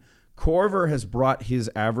game. Korver has brought his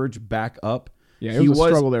average back up. Yeah, it was a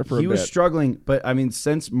struggle there for a bit. He was struggling, but,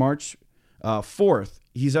 since March 4th,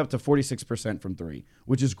 he's up to 46% from 3,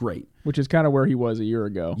 which is great. Which is kind of where he was a year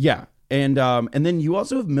ago. Yeah, and then you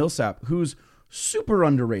also have Millsap, who's super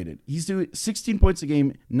underrated. He's doing 16 points a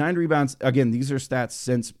game, 9 rebounds. Again, these are stats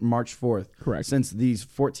since March 4th. Correct. Since these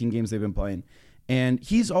 14 games they've been playing. And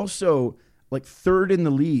he's also like 3rd in the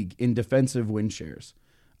league in defensive win shares.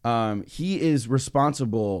 He is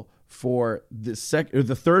responsible for the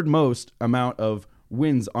 3rd most amount of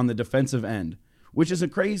wins on the defensive end, which is a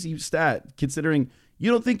crazy stat considering you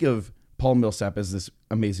don't think of Paul Millsap as this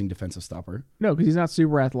amazing defensive stopper. No, because he's not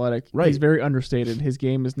super athletic. Right. He's very understated. His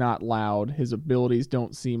game is not loud. His abilities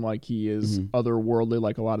don't seem like he is otherworldly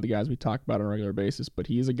like a lot of the guys we talk about on a regular basis. But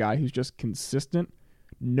he is a guy who's just consistent,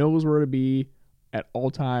 knows where to be at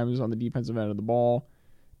all times on the defensive end of the ball,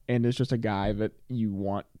 and is just a guy that you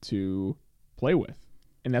want to play with.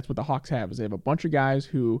 And that's what the Hawks have, is they have a bunch of guys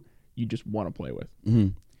who you just want to play with. Mm-hmm.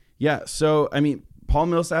 Yeah, so, Paul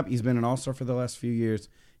Millsap, he's been an all-star for the last few years.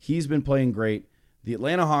 He's been playing great. The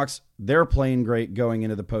Atlanta Hawks, they're playing great going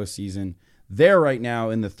into the postseason. They're right now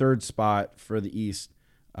in the 3rd spot for the East.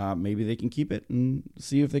 Maybe they can keep it and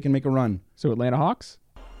see if they can make a run. So Atlanta Hawks?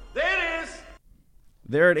 There it is.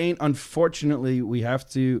 There it ain't. Unfortunately, we've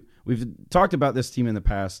talked about this team in the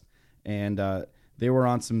past, and they were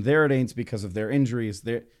on some there it ain'ts because of their injuries.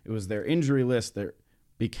 It was their injury list that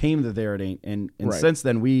became the there it ain't. And right. Since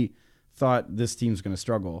then, we thought this team's going to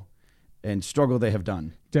struggle. And struggle they have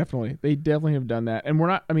done. Definitely. They definitely have done that. And we're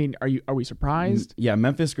not, are we surprised? Yeah,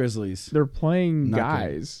 Memphis Grizzlies. They're playing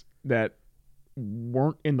guys that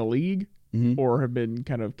weren't in the league or have been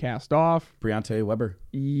kind of cast off. Briante Weber.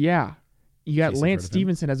 Yeah. You got Case I've Lance heard of him.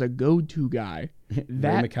 Stevenson as a go-to guy. Ray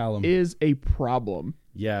That McCallum. is a problem.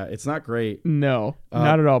 Yeah, it's not great. No,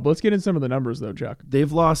 not at all. But let's get into some of the numbers, though, Chuck.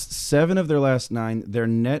 They've lost 7 of their last 9. Their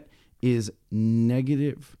net is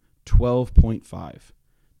negative 12.5.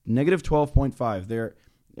 Negative 12.5. They're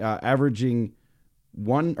averaging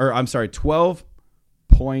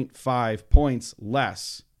 12.5 points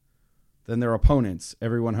less than their opponents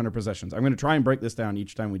every 100 possessions. I'm going to try and break this down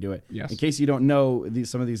each time we do it. Yes. In case you don't know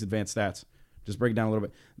some of these advanced stats, just break it down a little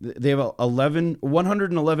bit. They have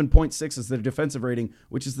 111.6 as their defensive rating,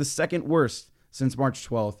 which is the second worst since March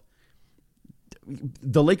 12th.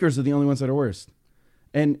 The Lakers are the only ones that are worst.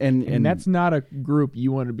 And that's not a group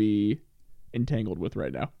you want to be entangled with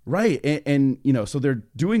right now. right. And so they're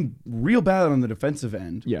doing real bad on the defensive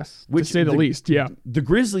end. Yes, Which to say the least. Yeah, The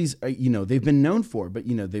Grizzlies, they've been known for, but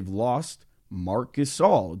they've lost Marc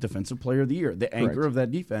Gasol, Defensive Player of the Year, the anchor Correct. of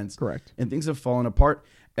that defense. Correct. And things have fallen apart.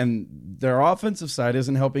 And their offensive side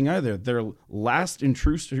isn't helping either. They're last in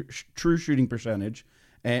true shooting percentage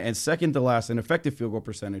and second to last in effective field goal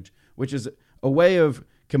percentage, which is a way of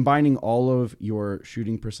combining all of your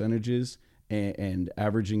shooting percentages and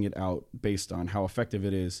averaging it out based on how effective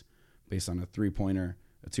it is based on a 3-pointer,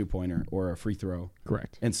 a 2-pointer, or a free throw.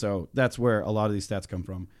 correct. And so that's where a lot of these stats come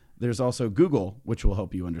from. There's also Google, which will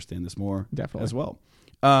help you understand this more Definitely. as well.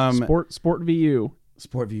 Sport VU.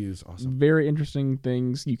 Sport Views, awesome. Very interesting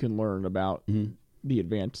things you can learn about Mm-hmm. the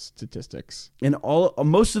advanced statistics. And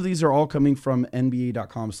most of these are all coming from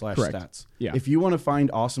NBA.com/stats. Yeah. If you want to find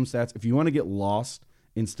awesome stats, if you want to get lost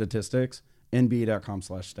in statistics,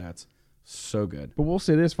 NBA.com/stats. So good. But we'll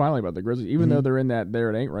say this finally about the Grizzlies. Even though they're in that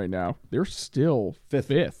there it ain't right now, they're still fifth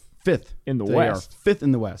Fifth in the They West. are fifth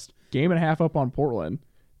in the West. Game and a half up on Portland.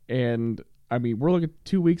 And, I mean, we're looking at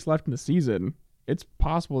 2 weeks left in the season. It's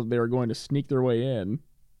possible that they are going to sneak their way in,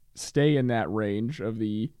 stay in that range of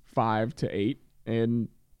the 5 to 8, and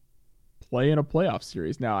play in a playoff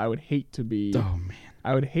series. Now, I would hate to be... Oh, man.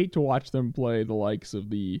 I would hate to watch them play the likes of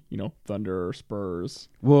the, Thunder or Spurs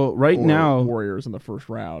Well, right or now, Warriors in the first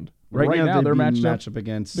round. right now they're they'd be matched up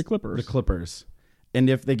against the Clippers. The Clippers. And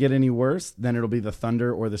if they get any worse, then it'll be the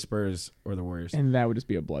Thunder or the Spurs or the Warriors. And that would just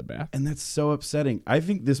be a bloodbath. And that's so upsetting. I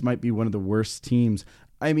think this might be one of the worst teams.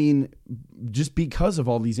 I mean, just because of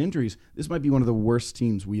all these injuries, this might be one of the worst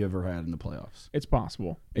teams we ever had in the playoffs. It's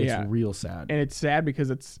possible. It's real sad. And it's sad because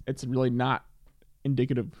it's really not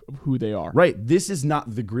indicative of who they are. Right. This is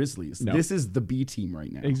not the Grizzlies. No. This is the B team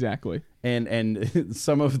right now. Exactly. And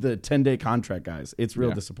some of the 10-day contract guys. It's real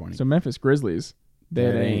Yeah. disappointing. So Memphis Grizzlies,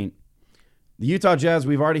 that ain't. The Utah Jazz,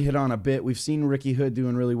 we've already hit on a bit. We've seen Ricky Hood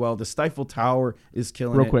doing really well. The Stifle Tower is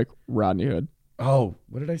killing Real it. quick, Rodney Hood. Oh,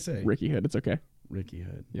 what did I say? Ricky Hood. It's okay. Ricky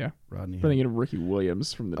Hood. Yeah. Rodney I'm Hood. thinking of Ricky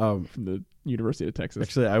Williams from the University of Texas.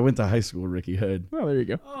 Actually, I went to high school with Ricky Hood. Well, there you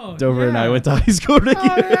go. Oh, Dover and I yeah. went to high school with Ricky Oh,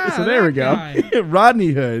 Hood. yeah, So there we that go. guy.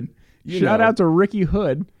 Rodney Hood. Shout out to Ricky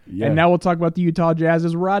Hood. Yeah. And now we'll talk about the Utah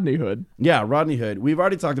Jazz's Rodney Hood. Yeah, Rodney Hood. We've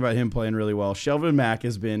already talked about him playing really well. Shelvin Mack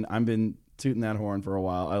I've been tooting that horn for a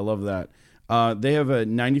while. I love that. They have a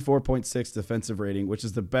 94.6 defensive rating, which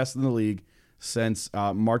is the best in the league since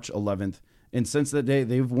March 11th. And since that day,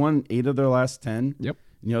 they've won 8 of their last 10. Yep.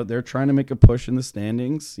 They're trying to make a push in the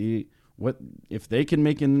standings. See what if they can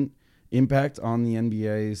make an impact on the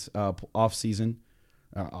NBA's postseason.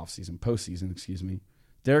 Excuse me.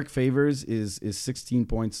 Derek Favors is 16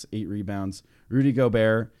 points, 8 rebounds. Rudy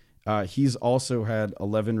Gobert, he's also had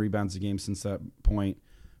 11 rebounds a game since that point.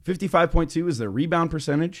 55.2 is their rebound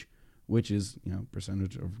percentage, which is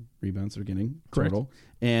percentage of rebounds they're getting Correct. total,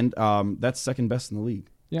 and that's second best in the league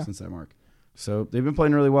since that mark. So they've been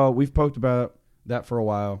playing really well. We've poked about that for a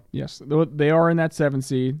while. Yes. They are in that 7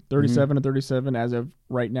 seed, 37 and 37 as of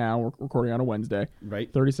right now. We're recording on a Wednesday.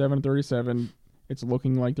 Right. 37 and 37. It's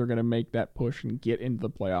looking like they're going to make that push and get into the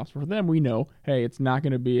playoffs. For them, we know, hey, it's not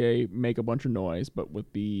going to be make a bunch of noise, but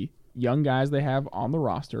with the young guys they have on the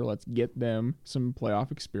roster, let's get them some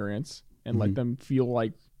playoff experience and let them feel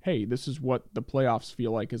like, hey, this is what the playoffs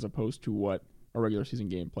feel like as opposed to what a regular season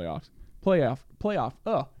game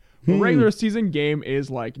a regular season game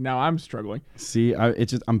is like. Now I'm struggling. See,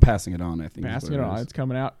 I'm passing it on. I think Passing it on. It's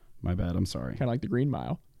coming out My bad. I'm sorry. kind of like the Green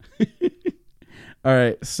Mile. All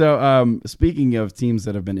right. So, speaking of teams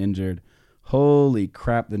that have been injured, holy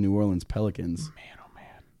crap, the New Orleans Pelicans. Man, oh man.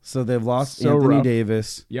 So they've lost So Anthony rough.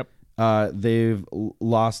 Davis. Yep. They've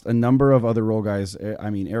lost a number of other role guys.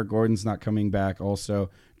 I mean, Eric Gordon's not coming back.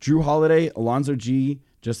 Also, Drew Holiday, Alonzo G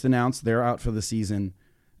just announced they're out for the season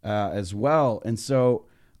as well. And so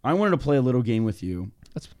I wanted to play a little game with you.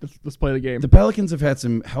 Let's play the game. The Pelicans have had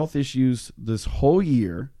some health issues this whole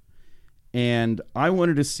year, and I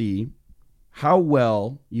wanted to see how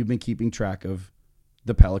well you've been keeping track of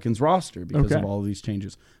the Pelicans roster because of all of these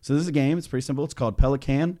changes. So this is a game. It's pretty simple. It's called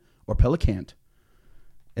Pelican or Pelicant.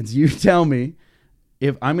 And so you tell me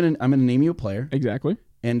if I'm gonna name you a player. Exactly.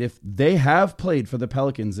 And if they have played for the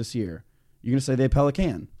Pelicans this year, you're gonna say they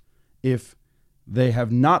Pelican. If they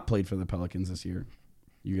have not played for the Pelicans this year,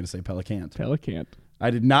 you're gonna say Pelicant. Pelicant. I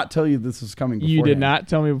did not tell you this was coming beforehand. You did not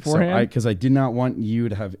tell me beforehand? Because I did not want you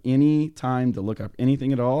to have any time to look up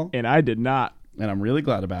anything at all. And I did not. And I'm really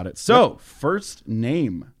glad about it. So, first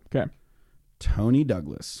name. Okay. Tony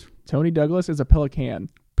Douglas. Tony Douglas is a Pelican.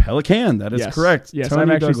 Pelican, that is correct. Yes, Tony I've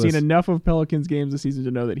actually Douglas. seen enough of Pelicans games this season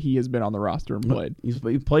to know that he has been on the roster and played.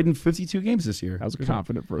 He played in 52 games this year. That was a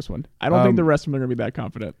confident first one. I don't think the rest of them are going to be that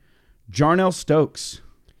confident. Jarnell Stokes.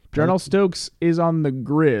 Jarnell Stokes is on the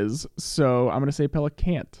Grizz, so I'm going to say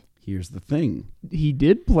Pelicant. Here's the thing. He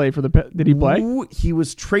did play for the did he play? Ooh, he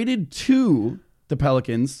was traded to the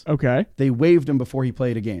Pelicans. Okay. They waived him before he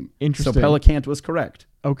played a game. Interesting. So Pelicant was correct.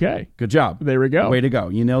 Okay. Good job. There we go. Way to go.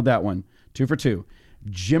 You nailed that one. 2 for 2.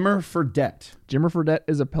 Jimmer Fredette. Jimmer Fredette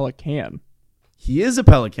is a Pelican. He is a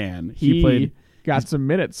Pelican. He played got some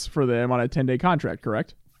minutes for them on a 10-day contract,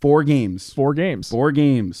 correct? 4 games. 4 games. 4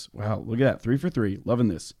 games. Wow, look at that. 3 for 3. Loving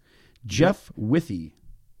this. Jeff Withey.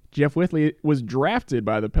 Jeff Withley was drafted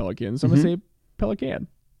by the Pelicans. So I'm going to say Pelican.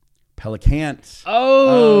 Pelicant.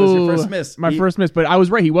 Oh, it was your first miss. My first miss, but I was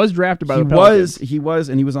right. He was drafted by the Pelicans. He was,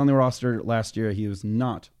 and he was on the roster last year. He was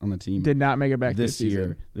not on the team. Did not make it back this year.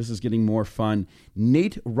 Season. This is getting more fun.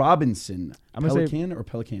 Nate Robinson. I'm gonna Pelican or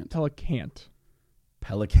Pelicant? Pelicant.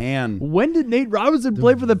 Pelican. When did Nate Robinson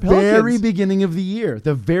play for the Pelicans? Very beginning of the year.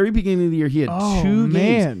 The very beginning of the year, he had 2 games.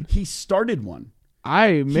 Man. He started one.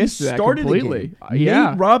 I missed that completely.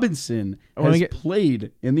 Yeah. Nate Robinson has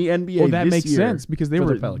played in the NBA. Well, that this makes year sense because they the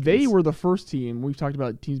were the first team. We've talked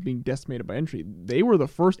about teams being decimated by injury. They were the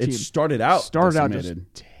first team. It started out just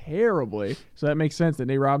terribly. So that makes sense that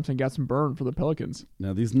Nate Robinson got some burn for the Pelicans.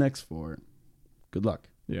 Now these next 4, good luck.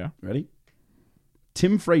 Yeah. Ready?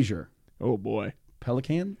 Tim Frazier. Oh boy.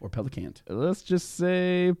 Pelican or Pelicant? Let's just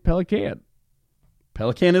say Pelican.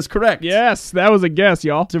 Pelican is correct. Yes, that was a guess,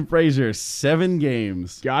 y'all. Tim Frazier, 7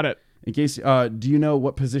 games. Got it. In case, do you know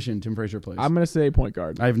what position Tim Frazier plays? I'm going to say point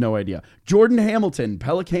guard. I have no idea. Jordan Hamilton,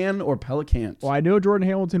 Pelican or Pelicant? Well, I know Jordan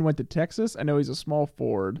Hamilton went to Texas. I know he's a small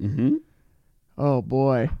forward. Mm-hmm. Oh,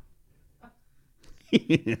 boy.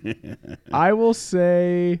 I will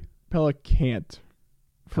say Pelicant.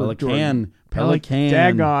 Pelican.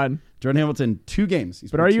 Daggone. Jordan Hamilton, 2 games.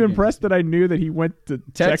 But are you impressed that I knew that he went to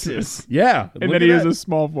Texas? Yeah. And that he was a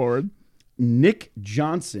small forward? Nick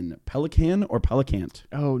Johnson, Pelican or Pelicant?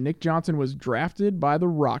 Oh, Nick Johnson was drafted by the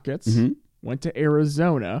Rockets, went to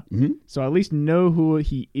Arizona, so I at least know who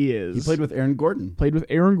he is. He played with Aaron Gordon.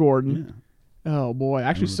 Yeah. Oh, boy. I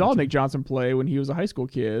actually saw Nick Johnson play when he was a high school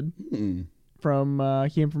kid. He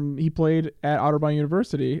played at Otterbein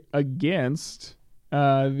University against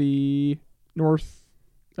the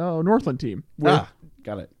Northland team. Got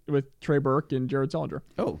it. With Trey Burke and Jared Sellinger.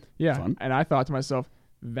 Oh, yeah. Fun. And I thought to myself,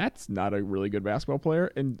 that's not a really good basketball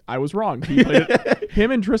player. And I was wrong. He played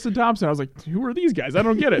him and Tristan Thompson. I was like, who are these guys? I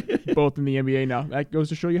don't get it. Both in the NBA now. That goes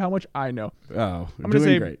to show you how much I know. Oh, I'm going to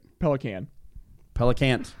say great. Pelican.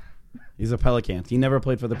 Pelicant. He's a Pelicant. He never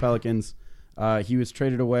played for the Pelicans. He was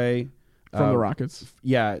traded away. From the Rockets.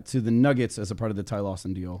 Yeah, to the Nuggets as a part of the Ty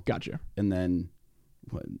Lawson deal. Gotcha. And then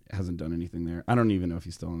hasn't done anything there. I don't even know if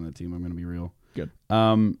he's still on that team. I'm going to be real. Good.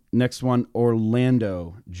 Next one,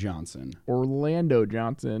 Orlando Johnson. Orlando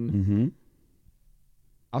Johnson. Mm-hmm.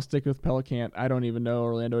 I'll stick with Pelicant. I don't even know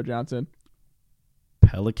Orlando Johnson.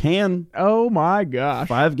 Pelican. Oh, my gosh.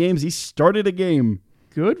 5 games. He started a game.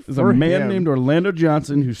 Good for There's a man him. named Orlando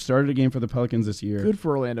Johnson who started a game for the Pelicans this year. Good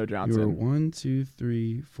for Orlando Johnson. You were 1, 2,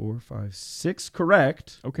 3, 4, 5, 6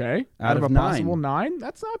 correct. Okay. Out of a 9. possible 9?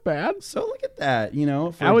 That's not bad. So look at that. You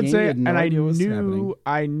know, for I would say, you had no and idea what's happening.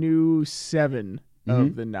 I knew 7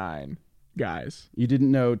 of the 9 guys. You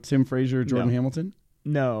didn't know Tim Frazier, Jordan Hamilton?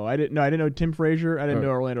 No, I didn't. No, I didn't know Tim Frazier. I didn't know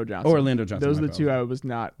Orlando Johnson. Orlando Johnson. Those are the 2 I was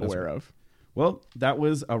not aware of. Well, that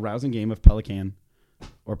was a rousing game of Pelican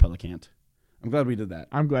or Pelicant. I'm glad we did that.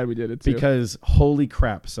 I'm glad we did it too. Because holy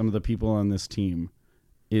crap, some of the people on this team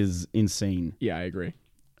is insane. Yeah, I agree.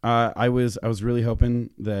 I was really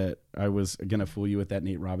hoping that I was gonna fool you with that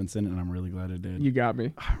Nate Robinson, and I'm really glad I did. You got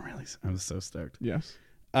me. I was so stoked. Yes.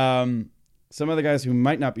 Some other guys who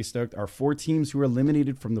might not be stoked are 4 teams who are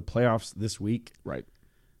eliminated from the playoffs this week. Right.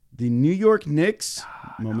 The New York Knicks.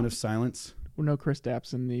 Moment of silence. Well, no Chris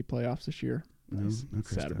Stapps in the playoffs this year. No Chris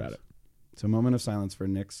sad Stapps. about it. So moment of silence for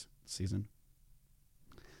Knicks season.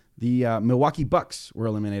 The Milwaukee Bucks were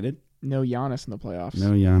eliminated. No Giannis in the playoffs.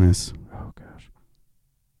 No Giannis. Oh, gosh.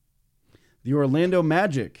 The Orlando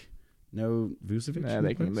Magic. No Vucevic. Nah, in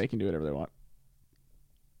the they playoffs? can do whatever they want.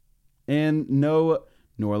 And no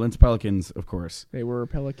New Orleans Pelicans, of course. They were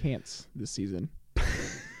Pelicans this season.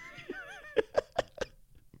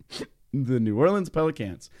 The New Orleans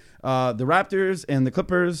Pelicans. The Raptors and the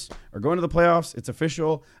Clippers are going to the playoffs. It's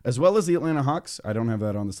official, as well as the Atlanta Hawks. I don't have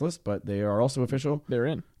that on this list, but they are also official. They're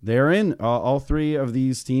in. They're in. All three of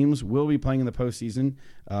these teams will be playing in the postseason,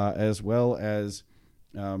 as well as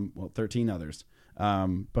 13 others.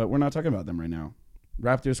 But we're not talking about them right now.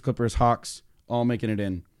 Raptors, Clippers, Hawks, all making it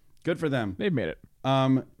in. Good for them. They've made it.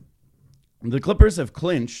 The Clippers have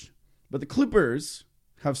clinched, but the Clippers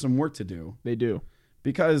have some work to do They do.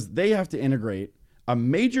 because they have to integrate a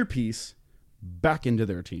major piece back into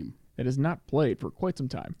their team. It has not played for quite some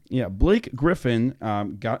time. Yeah, Blake Griffin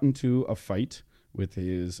got into a fight with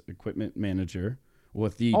his equipment manager,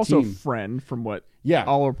 with the Also, team. friend from what Yeah,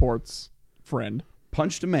 all reports, friend.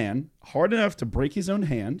 punched a man hard enough to break his own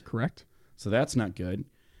hand, Correct. so that's not good.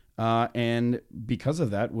 And because of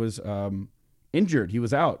that, was injured. He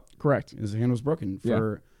was out. Correct. His hand was broken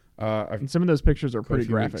for. And some of those pictures are pretty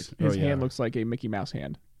few graphic. weeks. His Oh, yeah. hand looks like a Mickey Mouse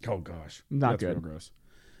hand. Oh gosh, Not that's good. real gross.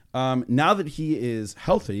 Now that he is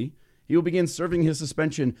healthy, he will begin serving his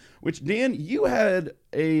suspension. Which, Dan, you had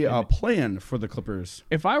a plan for the Clippers,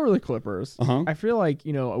 If I were the Clippers, Uh-huh. I feel like,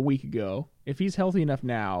 a week ago, if he's healthy enough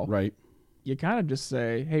now, right? you kind of just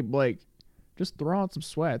say, hey, Blake, just throw on some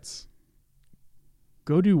sweats,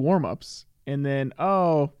 go do warm-ups, and then,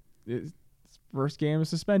 it's first game of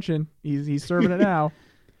suspension. He's serving it now.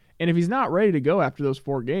 And if he's not ready to go after those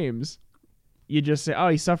 4 games, you just say,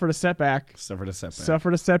 he suffered a setback. Suffered a setback.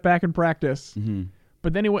 Suffered a setback in practice. Mm-hmm.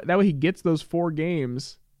 But then that way he gets those 4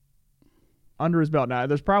 games under his belt. Now,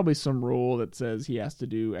 there's probably some rule that says he has to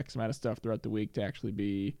do X amount of stuff throughout the week to actually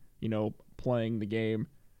be, playing the game.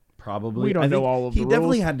 Probably. We don't I know think all of he the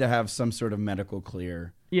definitely rules. had to have some sort of medical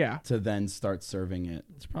clear Yeah, to then start serving it.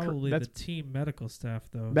 It's probably That's- the team medical staff,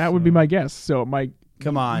 though. that would be my guess. So, Mike,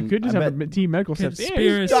 Come on. you could just I have a team medical staff.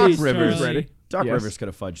 Conspiracy, Doc He's Rivers. ready. Doc Yes. Rivers could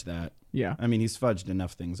have fudged that. Yeah. I mean, he's fudged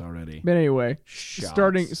enough things already. But anyway, Shots.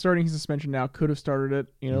 starting his suspension now could have started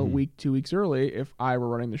it, week 2 weeks early if I were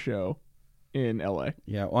running the show in LA.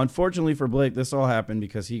 Yeah. Well, unfortunately for Blake, this all happened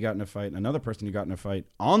because he got in a fight. Another person who got in a fight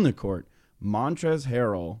on the court, Montrezl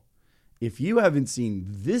Harrell. If you haven't seen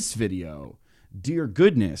this video, dear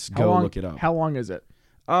goodness, go look it up. How long is it?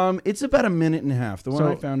 It's about a minute and a half. The one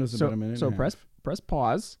I found was about a minute. So and a half. press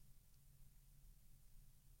pause.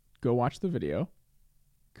 Go watch the video.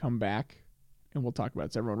 Come back, and we'll talk about it.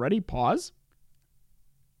 Is everyone ready? Pause.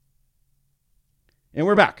 And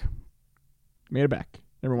we're back. Made it back.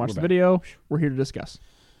 Everyone watched the back. video. We're here to discuss.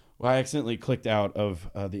 Well, I accidentally clicked out of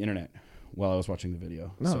the internet while I was watching the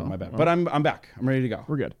video, so Oh, my bad. well. But I'm back. I'm ready to go.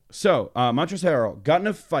 We're good. So, Montrezl Harrell got in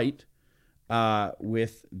a fight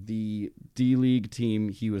with the D-League team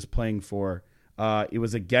he was playing for. It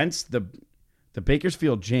was against the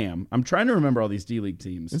Bakersfield Jam. I'm trying to remember all these D-League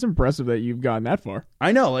teams. It's impressive that you've gotten that far.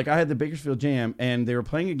 I know, I had the Bakersfield Jam, and they were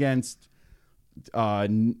playing against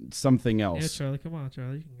something Yeah, else. Charlie, come on,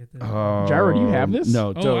 Charlie, you can get that. Jared, do you have this?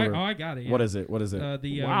 No, Dover. I got it. Yeah. What is it? What is it?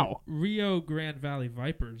 The Wow. Rio Grande Valley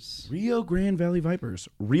Vipers. Rio Grande Valley Vipers.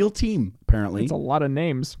 Real team, apparently. It's a lot of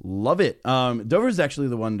names. Love it. Dover's actually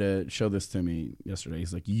the one to show this to me yesterday.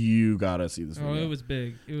 He's like, you gotta see this video. Oh, it was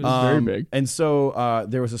big. It was very big. And so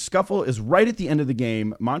there was a scuffle. Is right at the end of the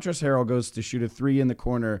game. Montrezl Harrell goes to shoot a 3 in the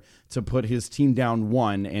corner to put his team down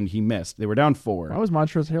 1, and he missed. They were down 4. Why was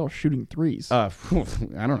Montrezl Harrell shooting threes? I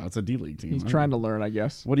don't know. It's a D-League team. He's trying to learn, I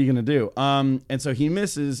guess. What are you going to do? And so he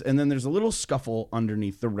misses, and then there's a little scuffle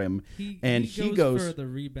underneath the rim. he goes goes for the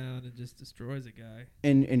rebound and just destroys a guy.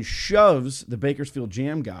 and shoves the Bakersfield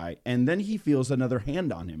Jam guy, and then he feels another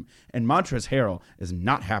hand on him. And Montrezl Harrell is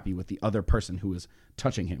not happy with the other person who is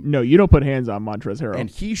touching him. No, you don't put hands on Montrezl Harrell. And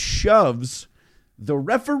he shoves the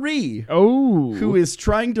referee oh. who is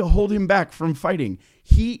trying to hold him back from fighting.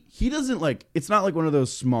 He doesn't it's not like one of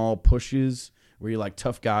those small pushes where you're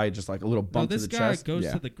tough guy, just a little bump this to the guy chest. goes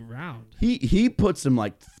Yeah. to the ground. He puts him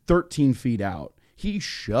 13 feet out. He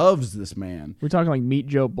shoves this man. We're talking like Meet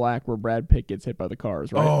Joe Black where Brad Pitt gets hit by the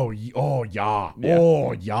cars, right? Oh yeah. Yeah.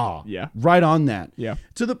 Oh yeah. Yeah. Right on that. Yeah.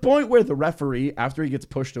 To the point where the referee, after he gets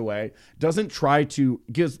pushed away, doesn't try to,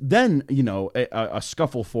 because then, a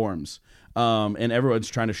scuffle forms. And everyone's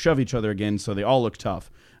trying to shove each other again, so they all look tough.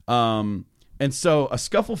 And so a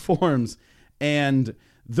scuffle forms, and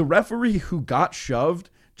the referee who got shoved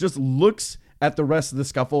just looks at the rest of the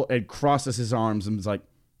scuffle and crosses his arms and is like,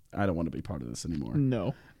 I don't want to be part of this anymore.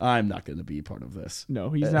 No. I'm not going to be part of this. No,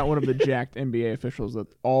 he's not one of the jacked NBA officials that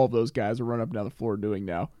all of those guys are running up and down the floor doing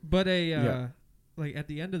now. But like at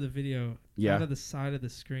the end of the video, out of the side of the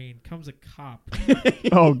screen comes a cop.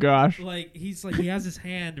 Oh gosh! Like he has his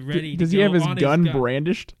hand ready. Does to he go have his on gun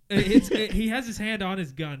brandished? He has his hand on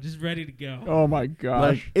his gun, just ready to go. Oh my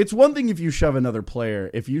gosh! Like, it's one thing if you shove another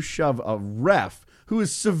player. If you shove a ref who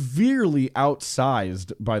is severely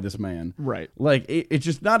outsized by this man, right? Like it's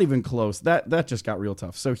just not even close. That just got real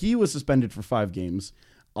tough. So he was suspended for 5 games,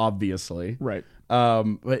 obviously. Right.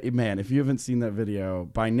 But man, if you haven't seen that video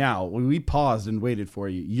by now, we paused and waited for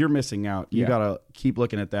you. You're missing out. You gotta keep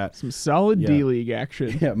looking at that. Some solid D-League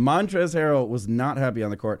action. Yeah, Montrezl Harrell was not happy on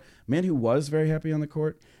the court. Man who was very happy on the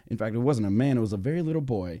court. In fact, it wasn't a man; it was a very little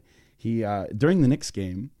boy. He during the Knicks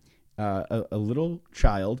game, a little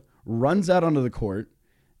child runs out onto the court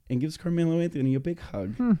and gives Carmelo Anthony a big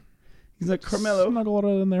hug. He's like, Carmelo, snuggle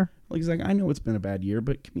it in there. Like, he's like, I know it's been a bad year,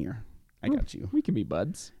 but come here, I got you. We can be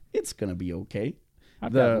buds. It's gonna be okay.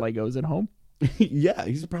 I've got Legos at home. Yeah,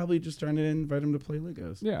 he's probably just trying to invite him to play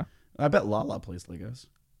Legos. Yeah, I bet Lala plays Legos.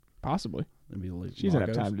 Possibly. Maybe she doesn't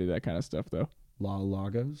have time to do that kind of stuff though.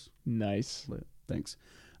 Lagos. Nice. Thanks.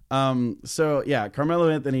 So yeah, Carmelo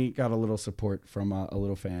Anthony got a little support from a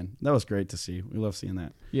little fan. That was great to see. We love seeing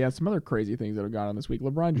that. Yeah, some other crazy things that have gone on this week.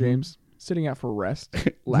 LeBron James sitting out for rest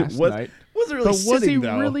last night. Was he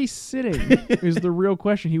really sitting? Is the real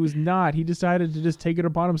question. He was not. He decided to just take it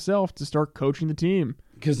upon himself to start coaching the team.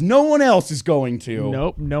 Because no one else is going to.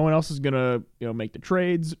 Nope. No one else is gonna make the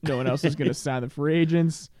trades. No one else is gonna sign the free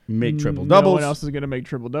agents. Make triple doubles. No one else is gonna make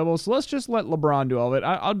triple doubles. So let's just let LeBron do all of it.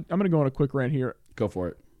 I'm gonna go on a quick rant here. Go for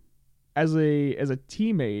it. As a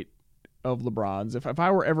teammate of LeBron's, if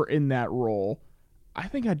I were ever in that role, I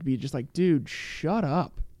think I'd be just like, dude, shut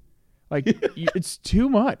up. Like, it's too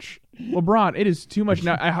much. LeBron, it is too much.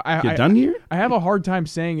 Now, You're done here? I have a hard time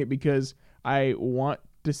saying it because I want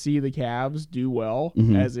to see the Cavs do well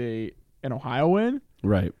as an Ohioan.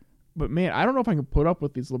 Right. But, man, I don't know if I can put up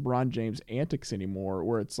with these LeBron James antics anymore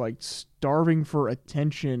where it's like starving for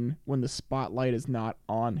attention when the spotlight is not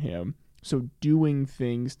on him. So doing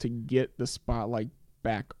things to get the spotlight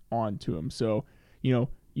back onto him. So,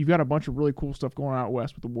 you've got a bunch of really cool stuff going on out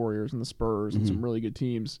west with the Warriors and the Spurs and some really good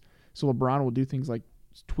teams. So LeBron will do things like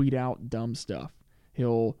tweet out dumb stuff.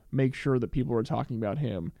 He'll make sure that people are talking about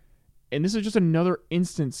him. And this is just another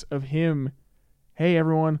instance of him, hey,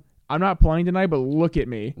 everyone, I'm not playing tonight, but look at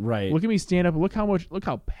me. Right. Look at me stand up. Look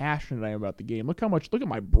how passionate I am about the game. Look at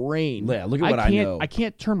my brain. Yeah, look at what I know. I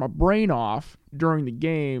can't turn my brain off during the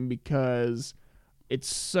game because it's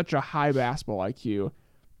such a high basketball IQ.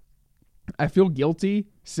 I feel guilty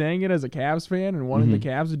saying it as a Cavs fan and wanting the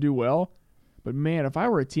Cavs to do well. But man, if I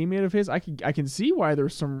were a teammate of his, I can see why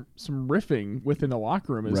there's some riffing within the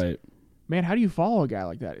locker room. Right. Man, how do you follow a guy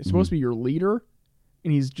like that? He's supposed to be your leader,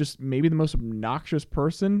 and he's just maybe the most obnoxious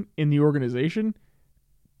person in the organization.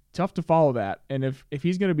 Tough to follow that. And if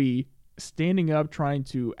he's going to be standing up trying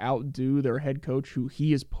to outdo their head coach who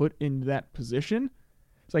he has put in that position,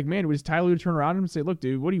 it's like, man, would Tyler turn around and say, look,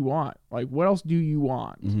 dude, what do you want? Like, what else do you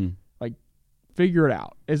want? Like, figure it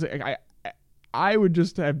out. I would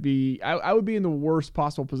just I would be in the worst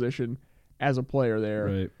possible position as a player there,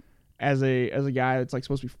 right? As a guy that's like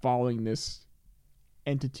supposed to be following this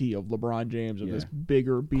entity of LeBron James, of this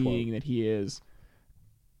bigger being that he is.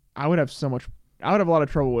 I would have a lot of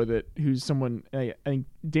trouble with it. Who's someone? I think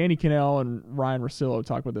Danny Kanell and Ryan Russillo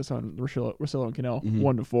talk about this on Russillo and Kanell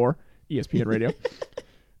 1 to 4 ESPN Radio.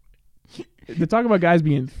 They talk about guys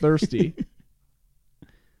being thirsty.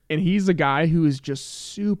 And he's a guy who is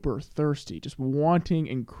just super thirsty, just wanting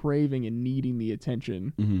and craving and needing the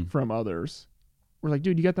attention from others. We're like,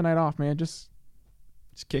 dude, you got the night off, man. Just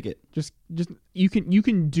kick it. Just you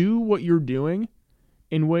can do what you're doing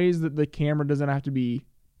in ways that the camera doesn't have to be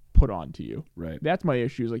put on to you. Right. That's my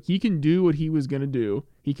issue. Is like he can do what he was gonna do.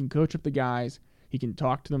 He can coach up the guys. He can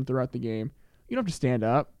talk to them throughout the game. You don't have to stand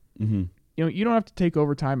up. You don't have to take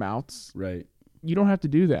over timeouts. Right. You don't have to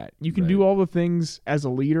do that. You can do all the things as a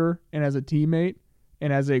leader and as a teammate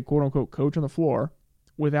and as a quote-unquote coach on the floor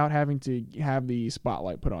without having to have the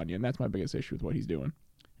spotlight put on you. And that's my biggest issue with what he's doing.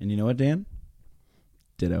 And you know what, Dan?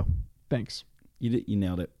 Ditto. Thanks. You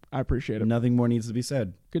nailed it. I appreciate it. Nothing more needs to be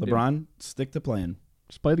said. Good LeBron, deal. stick to playing.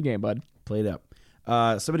 Just play the game, bud. Play it up.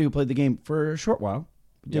 Somebody who played the game for a short while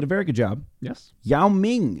did a very good job. Yes. Yao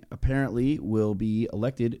Ming apparently will be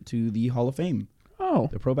elected to the Hall of Fame. Oh.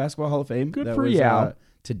 The Pro Basketball Hall of Fame. Good that for was, Yao.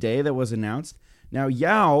 Today that was announced. Now,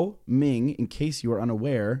 Yao Ming, in case you are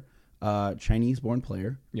unaware, Chinese-born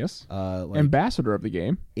player. Yes. Like ambassador of the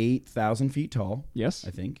game. 8,000 feet tall. Yes.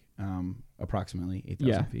 I think. Approximately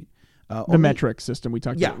 8,000 feet. The metric system we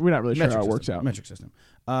talked about. We're not really sure how it works out. Metric system.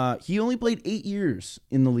 He only played 8 years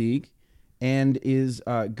in the league and is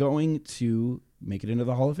going to make it into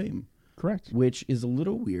the Hall of Fame. Correct. Which is a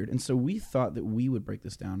little weird. And so we thought that we would break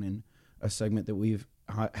this down in a segment that we've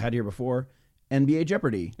had here before, NBA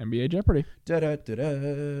Jeopardy. NBA Jeopardy.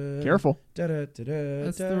 Da-da-da-da. Careful. Da-da-da-da.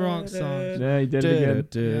 That's the wrong song. Yeah, he did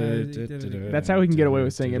it again. That's how we can get away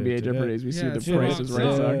with saying NBA Jeopardy is we see the Price is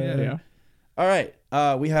Right song. Yeah. All right.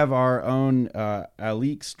 We have our own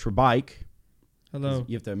Alex Trebike. Hello.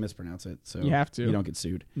 You have to mispronounce it, so you have to. You don't get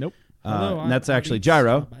sued. Nope. Hello, and that's actually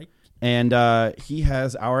Gyro. And he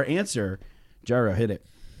has our answer. Gyro, hit it.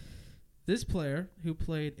 This player, who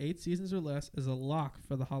played 8 seasons or less, is a lock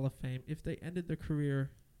for the Hall of Fame if they ended their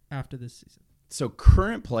career after this season. So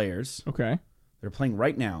current players that are playing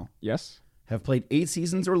right now yes, have played 8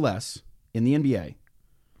 seasons or less in the NBA.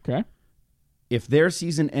 Okay. If their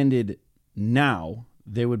season ended now,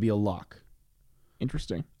 they would be a lock.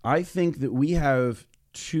 Interesting. I think that we have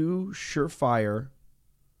 2 surefire,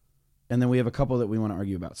 and then we have a couple that we want to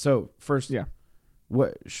argue about. So first,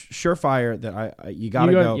 what surefire that you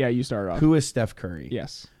gotta go? Yeah, you start off. Who is Steph Curry?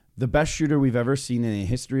 Yes, the best shooter we've ever seen in the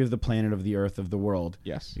history of the planet, of the earth, of the world.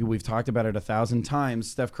 Yes, we've talked about it 1,000 times.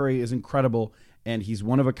 Steph Curry is incredible, and he's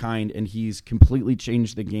one of a kind, and he's completely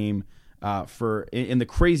changed the game in the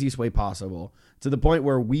craziest way possible, to the point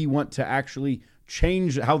where we want to actually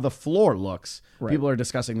change how the floor looks. Right. People are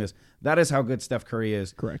discussing this. That is how good Steph Curry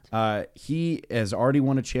is. Correct. He has already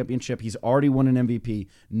won a championship. He's already won an MVP.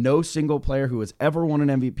 No single player who has ever won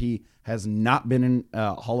an MVP has not been in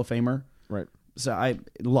Hall of Famer. Right. So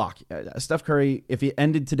Steph Curry, if he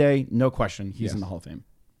ended today, no question, he's in the Hall of Fame.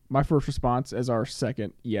 My first response as our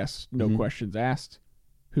second, yes, no questions asked.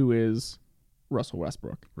 Who is Russell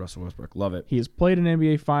Westbrook? Russell Westbrook, love it. He has played in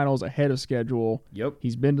NBA Finals ahead of schedule. Yep.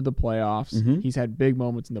 He's been to the playoffs. He's had big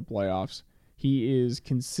moments in the playoffs. He is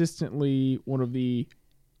consistently one of the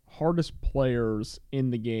hardest players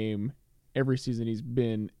in the game every season he's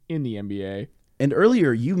been in the NBA. And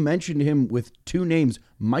earlier, you mentioned him with 2 names,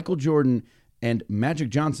 Michael Jordan and Magic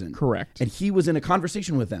Johnson. Correct. And he was in a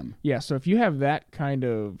conversation with them. Yeah, so if you have that kind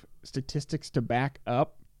of statistics to back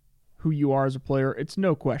up who you are as a player, it's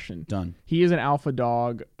no question. Done. He is an alpha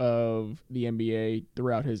dog of the NBA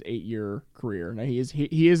throughout his 8-year career. Now he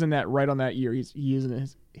is in that right on that year. He is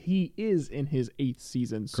in his 8th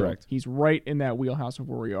season. So correct. He's right in that wheelhouse of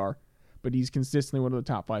where we are. But he's consistently one of the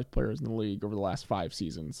top 5 players in the league over the last 5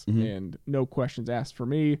 seasons. And no questions asked for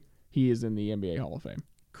me. He is in the NBA Hall of Fame.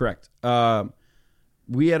 Correct.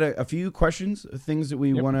 We had a few questions, things that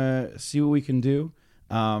we want to see what we can do.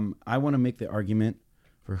 I want to make the argument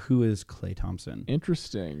for who is Klay Thompson.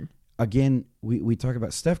 Interesting. Again, we talk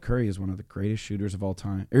about Steph Curry is one of the greatest shooters of all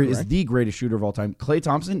time, or is the greatest shooter of all time. Klay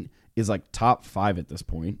Thompson is like top 5 at this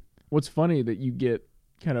point. What's funny that you get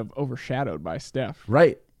kind of overshadowed by Steph.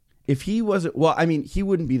 Right. If he wasn't, he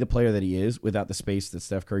wouldn't be the player that he is without the space that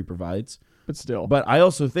Steph Curry provides. But still. But I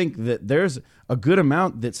also think that there's a good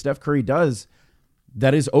amount that Steph Curry does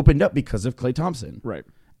that is opened up because of Klay Thompson. Right.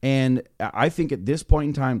 And I think at this point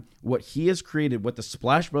in time, what he has created, what the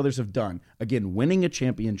Splash Brothers have done, again, winning a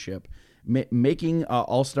championship, making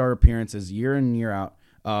all-star appearances year in and year out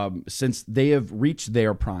since they have reached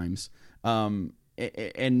their primes,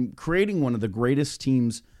 and creating one of the greatest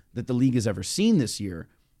teams that the league has ever seen this year,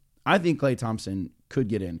 I think Klay Thompson could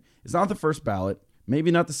get in. It's not the first ballot, maybe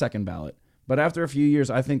not the second ballot, but after a few years,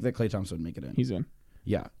 I think that Klay Thompson would make it in. He's in.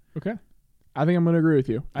 Yeah. Okay. I think I'm going to agree with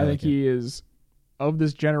you. I think he is, of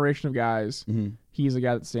this generation of guys, he's a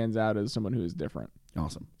guy that stands out as someone who is different.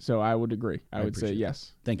 Awesome. So I would agree. I would say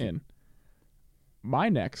yes. Thank you. My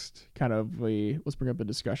next kind of let's bring up a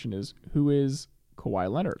discussion is who is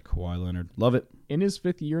Kawhi Leonard? Kawhi Leonard. Love it. In his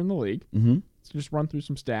 5th year in the league, let's just run through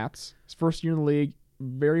some stats. His first year in the league,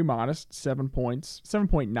 very modest,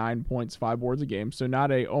 7.9 points, 5 boards a game. So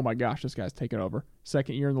not oh my gosh, this guy's taking over.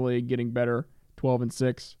 Second year in the league, getting better,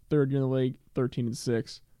 12-6. Third year in the league,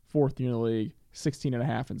 13-6. Fourth year in the league,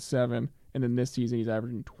 16.5 and 7. And then this season, he's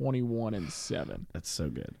averaging 21 and 7. That's so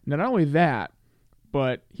good. Not only that,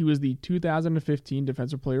 but he was the 2015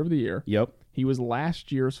 Defensive Player of the Year. Yep. He was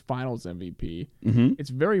last year's Finals MVP. Mm-hmm. It's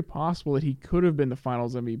very possible that he could have been the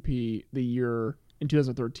Finals MVP the year in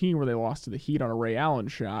 2013 where they lost to the Heat on a Ray Allen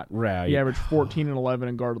shot. Right. He averaged 14 and 11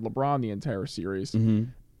 and guarded LeBron the entire series. Mm-hmm.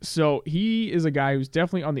 So he is a guy who's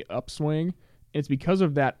definitely on the upswing. It's because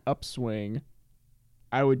of that upswing,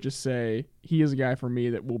 I would just say he is a guy for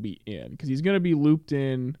me that will be in because he's going to be looped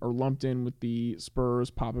in or lumped in with the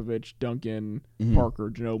Spurs, Popovich, Duncan, Parker,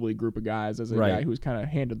 Ginobili group of guys as a guy who's kind of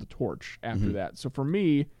handed the torch after that. So for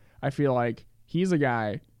me, I feel like he's a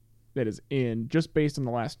guy that is in just based on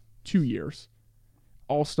the last 2 years.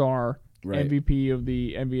 All-Star, Right. MVP of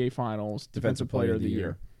the NBA Finals, Defensive Player of the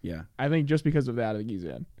Year. Yeah. I think just because of that, I think he's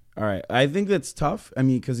in. All right. I think that's tough. I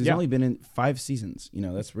mean, because he's Yeah. only been in 5 seasons.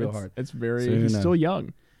 That's real hard. It's very. So who he's knows? still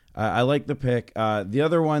young. I like the pick. The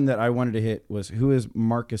other one that I wanted to hit was who is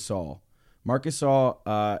Marc Gasol. Marc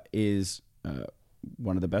Gasol is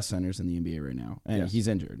one of the best centers in the NBA right now, and Yes. he's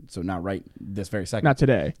injured, so not right this very second. Not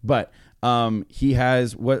today. But he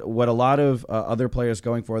has what a lot of other players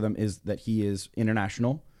going for them is that he is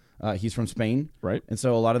international. He's from Spain, Right. and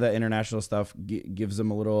so a lot of that international stuff gives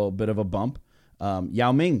him a little bit of a bump.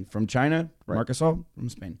 Yao Ming from China, Right. Marc Gasol from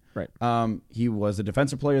Spain. Right. He was a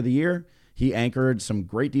Defensive Player of the Year. He anchored some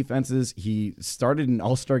great defenses. He started an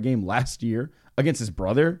All-Star game last year against his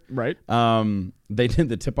brother. Right. They did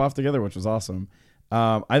the tip-off together, which was awesome.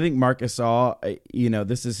 I think Marc Gasol,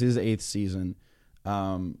 this is his 8th season.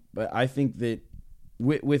 But I think that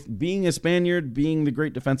with being a Spaniard, being the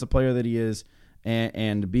great defensive player that he is,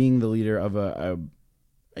 and being the leader of a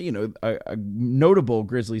notable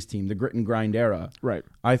Grizzlies team, the grit and grind era, Right.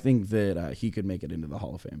 I think that he could make it into the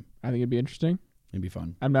Hall of Fame. I think it'd be interesting. It'd be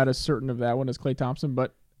fun. I'm not as certain of that one as Klay Thompson,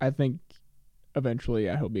 but I think eventually,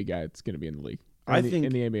 he'll be a guy that's going to be in the league. I think-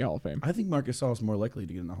 in the NBA Hall of Fame. I think Marc Gasol is more likely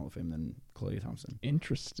to get in the Hall of Fame than Klay Thompson.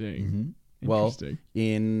 Interesting. Well, Interesting.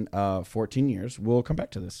 in 14 years, we'll come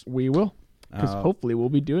back to this. We will, because Uh, hopefully we'll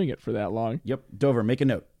be doing it for that long. Yep. Dover, make a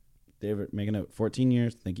note. David, make a note. 14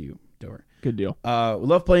 years. Thank you, Dover. Good deal. We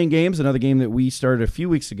love playing games. Another game that we started a few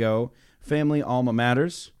weeks ago, Family Alma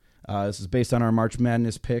Matters. This is based on our March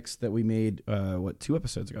Madness picks that we made, 2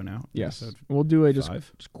 episodes ago now? Yes. Episode We'll do a just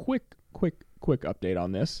 5. quick update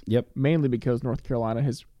on this. Yep. Mainly because North Carolina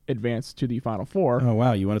has advanced to the Final Four. Oh,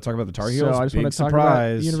 wow. You want to talk about the Tar So Heels? I just Big want to talk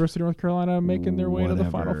surprise. about the University of North Carolina making their way to the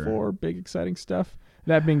Final Whatever. Four. Big, exciting stuff.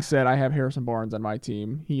 That being said, I have Harrison Barnes on my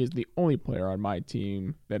team. He is the only player on my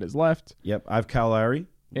team that is left. Yep. I have Cal Lowry,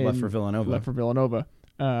 left And for Villanova. Left for Villanova.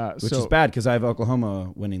 Which is bad because I have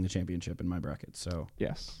Oklahoma winning the championship in my bracket. So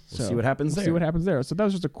Yes. we'll see what happens there. See what happens there. So that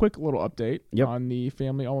was just a quick little update Yep. on the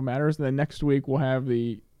Family Alma Matters. And then next week we'll have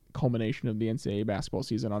the culmination of the NCAA basketball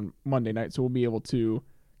season on Monday night. So we'll be able to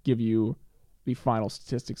give you the final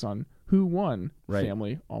statistics on who won Right.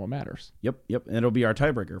 Family Alma Matters. Yep. And it'll be our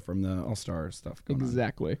tiebreaker from the All-Star stuff going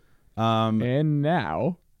Exactly. on. And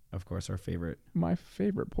now, Of course, our favorite. my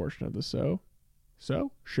favorite portion of the show.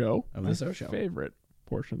 Of My the show. favorite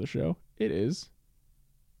portion of the show. It is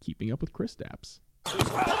Keeping Up with Chris Stapps.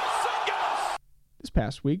 This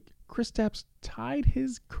past week, Chris Stapps tied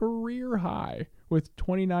his career high with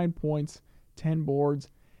 29 points, 10 boards,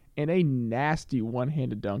 and a nasty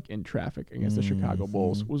one-handed dunk in traffic against the Chicago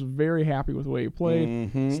Bulls. Was very happy with the way he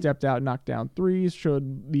played. Stepped out, knocked down threes,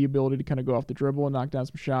 showed the ability to kind of go off the dribble and knock down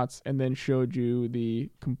some shots, and then showed you the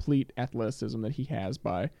complete athleticism that he has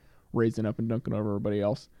by raising up and dunking over everybody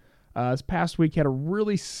else. This past week, he had a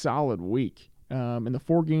really solid week. In the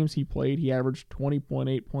 4 games he played, he averaged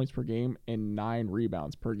 20.8 points per game and 9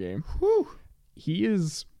 rebounds per game. Whew. He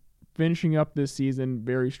is finishing up this season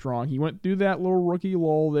very strong. He went through that little rookie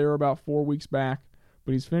lull there about 4 weeks back,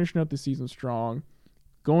 but he's finishing up the season strong.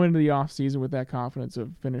 Going into the offseason with that confidence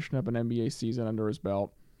of finishing up an NBA season under his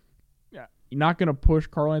belt. Yeah, you're not going to push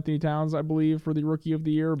Karl Anthony Towns, I believe, for the Rookie of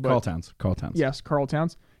the Year. But Carl Towns. Yes, Karl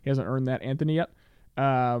Towns. He hasn't earned that Anthony yet.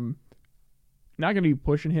 Not going to be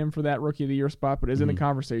pushing him for that Rookie of the Year spot, but is in the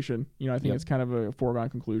conversation. I think it's kind of a foregone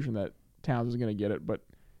conclusion that Towns is going to get it, but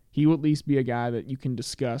he will at least be a guy that you can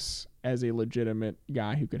discuss as a legitimate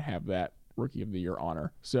guy who could have that Rookie of the Year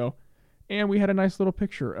honor. So, and we had a nice little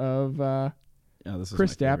picture of This is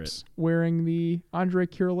Chris my favorite. Stapps wearing the Andrei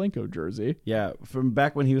Kirilenko jersey. Yeah, from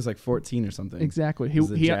back when he was like 14 or something. Exactly. It was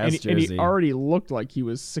a Jazz And he jersey. already looked like he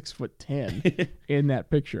was 6'10" in that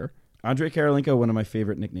picture. Andrei Kirilenko, one of my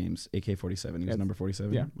favorite nicknames, AK-47. He was number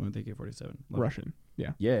 47. Yeah. Went with AK-47. Love it. Russian.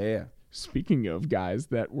 Yeah. Yeah. Speaking of guys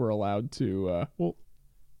that were allowed to,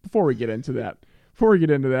 before we get into that,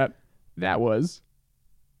 that was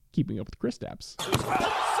Keeping Up with Chris Stapps.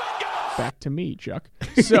 Back to me, Chuck.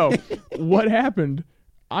 So, what happened?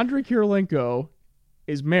 Andrei Kirilenko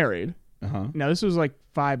is married. Uh-huh. Now, this was like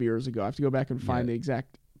 5 years ago. I have to go back and find Yeah. the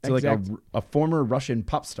exact. So like a former Russian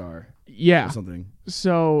pop star Yeah. or something.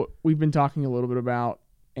 So, we've been talking a little bit about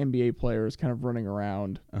NBA players kind of running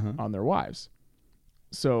around Uh-huh. on their wives.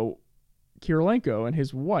 So, Kirilenko and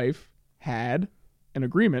his wife had an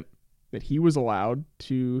agreement that he was allowed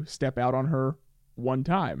to step out on her one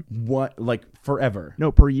time. What, like forever?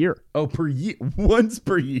 No, per year. Oh, per year, once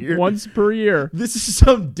per year. Once per year. This is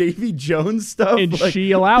some Davy Jones stuff. And like,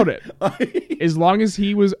 she allowed it. As long as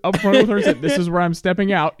he was upfront with her and said, this is where I'm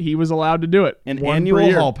stepping out, he was allowed to do it. An One per annual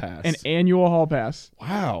year. hall pass. An annual hall pass.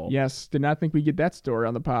 Wow. Yes, did not think we'd get that story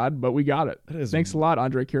on the pod, but we got it. That is Thanks a lot,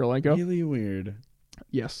 Andrei Kirilenko. Really weird.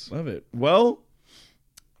 Yes. Love it. Well,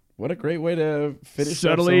 what a great way to finish.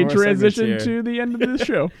 Subtly up some of our transition segments here. to the end of the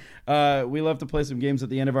show. We love to play some games at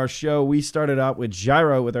the end of our show. We started out with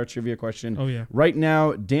Gyro with our trivia question. Oh, yeah. Right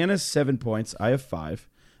now, Dan has 7 points. I have 5.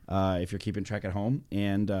 If you're keeping track at home,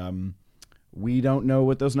 and we don't know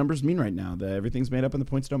what those numbers mean right now. Everything's made up, and the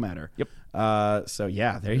points don't matter. Yep. So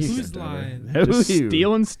yeah, there you Who's go. lying? Just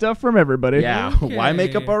stealing stuff from everybody. Yeah. Okay. Why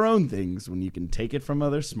make up our own things when you can take it from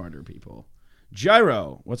other smarter people?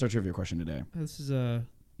 Gyro, what's our trivia question today? This is a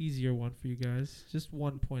easier one for you guys. Just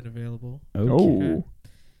 1 point available. Oh.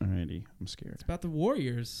 Alrighty, I'm scared. It's about the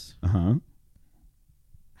Warriors. Uh-huh.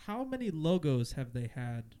 How many logos have they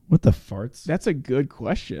had? What the farts? That's a good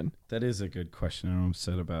question. That is a good question. I'm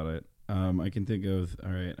upset about it. I can think of. All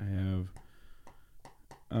right, I have.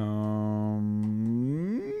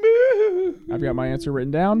 I've got my answer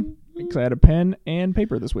written down because I had a pen and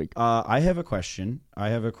paper this week. I have a question.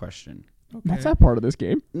 Okay. That's not part of this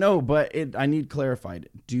game. No, but I need clarified.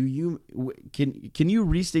 Can you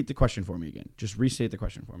restate the question for me again? Just restate the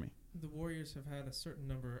question for me. The Warriors have had a certain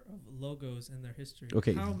number of logos in their history.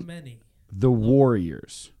 Okay. How many? The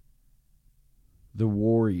Warriors. The Yeah,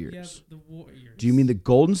 Warriors. the Warriors. Do you mean the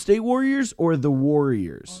Golden State Warriors or the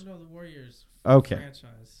Warriors? Oh, no, the Warriors. Okay.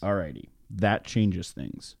 Franchise. Alrighty. That changes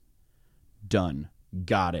things. Done.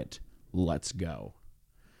 Got it. Let's go.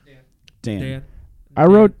 Dan. Dan. I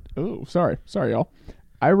wrote. Oh, sorry, y'all.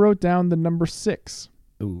 I wrote down the number 6.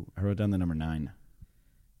 Ooh, I wrote down the number 9.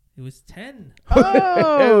 It was 10.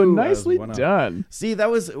 Oh, Ooh, nicely that was 1-0. done. See,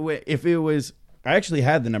 that was if it was. I actually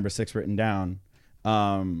had the number 6 written down,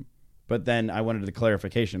 but then I wanted the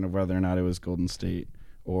clarification of whether or not it was Golden State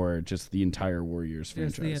or just the entire Warriors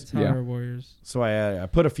Yes, franchise. the entire Yeah. Warriors. So I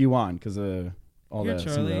put a few on because of all Here, that some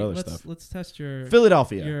of Charlie, the other let's stuff. let's test your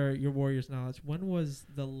Philadelphia. your Warriors knowledge. When was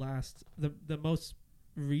the most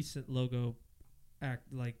recent logo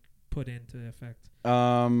put into effect?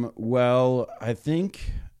 Well, I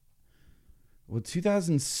think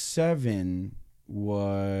 2007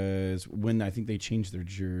 was when I think they changed their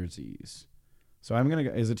jerseys. So I'm gonna go.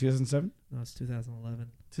 Is it 2007? No, it's 2011.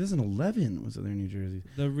 2011 was their new jerseys.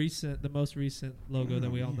 The most recent logo that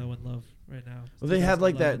we all know and love right now. Well, they had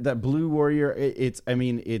like 2011. that blue warrior. It's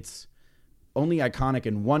only iconic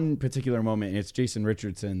in one particular moment. And it's Jason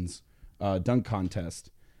Richardson's dunk contest.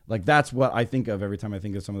 Like that's what I think of every time I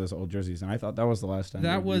think of some of those old jerseys. And I thought that was the last time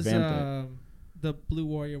That they was revamped it. the blue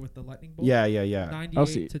warrior with the lightning bolt. Yeah. 98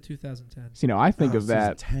 see. to 2010. See, now I think Oh, of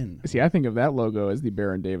that. 10. See, I think of that logo as the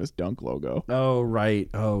Baron Davis dunk logo Oh right.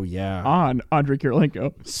 Oh yeah. on Andrei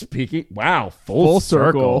Kirilenko. Speaking, wow, full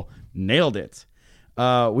circle. Nailed it.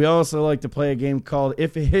 We also like to play a game called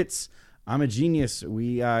If It Hits, I'm a Genius.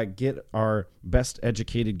 We get our best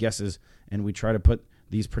educated guesses and we try to put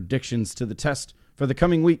these predictions to the test for the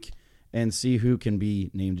coming week and see who can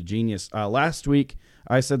be named a genius. Last week,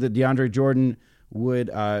 I said that DeAndre Jordan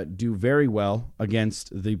would do very well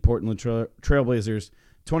against the Portland Trailblazers.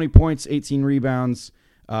 20 points, 18 rebounds,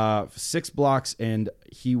 6 blocks, and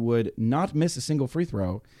he would not miss a single free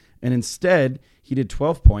throw. And instead, he did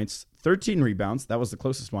 12 points, 13 rebounds. That was the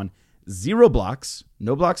closest one. 0 blocks,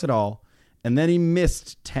 no blocks at all. And then he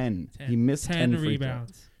missed 10. He missed 10 free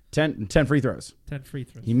rebounds. 10 free throws. 10 free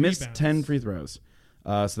throws. He missed Rebounds. 10 free throws.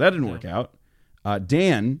 So that didn't work out.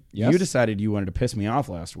 Dan, Yes? you decided you wanted to piss me off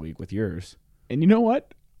last week with yours. And you know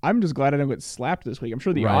what? I'm just glad I didn't get slapped this week. I'm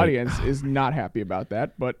sure the Right. audience is not happy about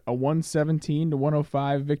that, but a 117 to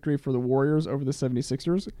 105 victory for the Warriors over the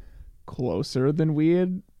 76ers, closer than we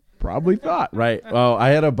had probably thought. Right. Well, I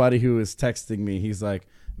had a buddy who was texting me. He's like,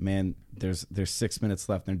 "Man, there's 6 minutes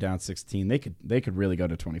left. And they're down 16. They could really go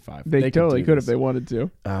to 25. They totally do could if this." they wanted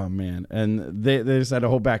to. Oh man, and they just had to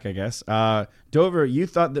hold back, I guess. Dover, you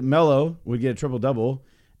thought that Melo would get a triple double,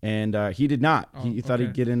 and he did not. He thought okay.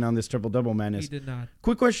 he'd get in on this triple double madness. He did not.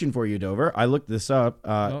 Quick question for you, Dover. I looked this up.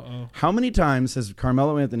 Uh-oh. How many times has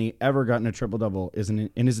Carmelo Anthony ever gotten a triple double in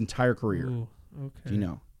his entire career? Ooh, okay. Do you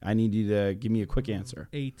know? I need you to give me a quick answer.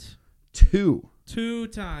 8. 2. 2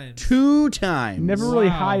 times. 2 times. Never really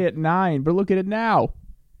Wow. high at 9, but look at it now.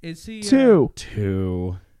 Is he 2.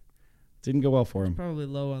 2. Didn't go well for him. probably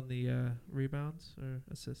low on the rebounds or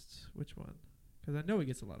assists? Which one? Because I know he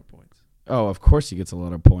gets a lot of points. Oh, of course he gets a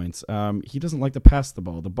lot of points. He doesn't like to pass the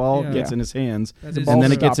ball. The ball Yeah. gets in his hands, That The is- ball and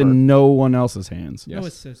then it gets stopper. in no one else's hands. no Yes.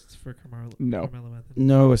 assists for Carmelo. No. Carmelo Anthony.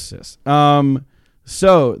 No assists.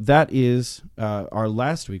 So that is our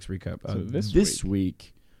last week's recap. So this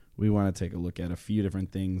week, we want to take a look at a few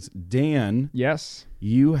different things. Dan, Yes,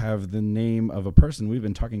 you have the name of a person we've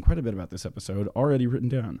been talking quite a bit about this episode already written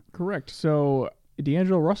down. correct. So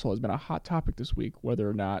D'Angelo Russell has been a hot topic this week, whether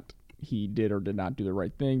or not he did or did not do the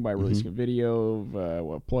right thing by releasing a video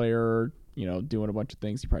of a player, doing a bunch of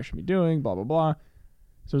things he probably shouldn't be doing, blah, blah, blah.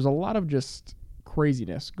 So there's a lot of just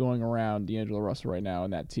craziness going around D'Angelo Russell right now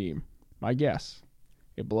in that team. My guess,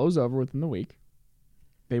 it blows over within the week.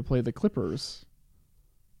 They play the Clippers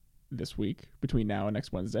this week between now and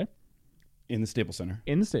next Wednesday In the Staples Center.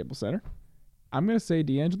 in the Staples Center. I'm going to say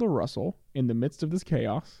D'Angelo Russell, in the midst of this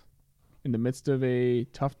chaos, in the midst of a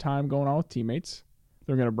tough time going on with teammates,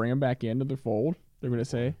 they're going to bring him back into the fold. They're going to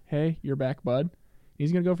say, hey, you're back, bud.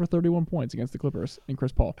 He's going to go for 31 points against the Clippers and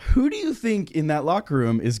Chris Paul. Who do you think in that locker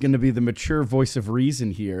room is going to be the mature voice of reason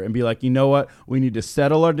here and be like, you know what? We need to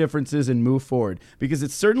settle our differences and move forward? Because it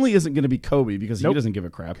certainly isn't going to be Kobe because Nope. he doesn't give a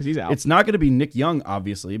crap. 'Cause he's out. It's not going to be Nick Young,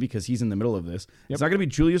 obviously, because he's in the middle of this. Yep. It's not going to be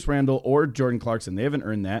Julius Randle or Jordan Clarkson. They haven't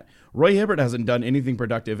earned that. Roy Hibbert hasn't done anything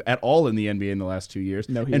productive at all in the NBA in the last 2 years.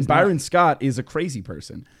 No, he and has Byron not. Scott is a crazy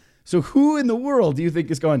person. So who in the world do you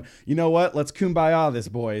think is going, you know what? Let's kumbaya this,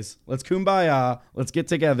 boys. Let's kumbaya. Let's get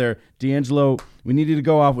together. D'Angelo, we need you to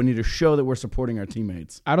go off. We need to show that we're supporting our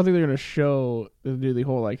teammates. I don't think they're going to do the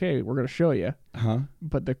whole, hey, we're going to show you. Huh?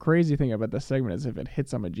 But the crazy thing about this segment is if it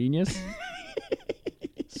hits, I'm a genius.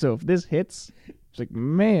 So if this hits, it's like,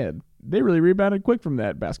 man, they really rebounded quick from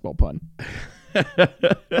that basketball pun.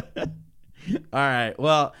 All right.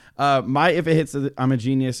 Well, if it hits, I'm a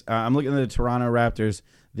genius. I'm looking at the Toronto Raptors.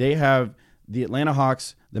 They have the Atlanta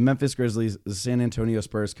Hawks, the Memphis Grizzlies, the San Antonio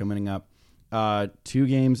Spurs coming up. 2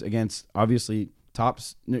 games against obviously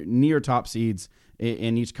near top seeds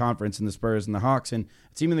in each conference, in the Spurs and the Hawks, and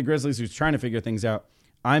a team in the Grizzlies who's trying to figure things out.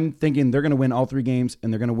 I'm thinking they're going to win all 3 games,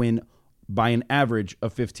 and they're going to win by an average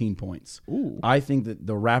of 15 points. Ooh. I think that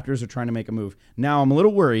the Raptors are trying to make a move. Now, I'm a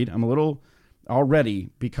little worried. I'm a little already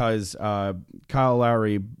because Kyle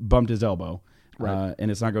Lowry bumped his elbow. Right. And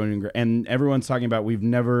it's not going great. And everyone's talking about we've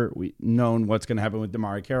never known what's going to happen with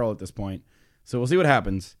DeMar Carroll at this point. So we'll see what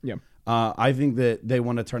happens. Yeah. I think that they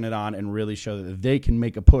want to turn it on and really show that they can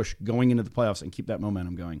make a push going into the playoffs and keep that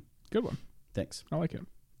momentum going. Good one. Thanks. I like it.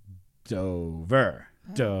 Dover.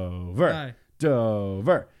 Hi.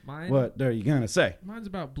 Dover. Mine, What are you going to say? Mine's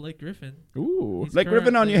about Blake Griffin, Ooh. He's Like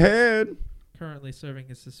Griffin on your head. currently serving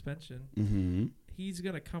his suspension. Mm-hmm. He's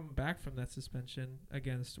going to come back from that suspension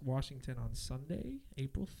against Washington on Sunday,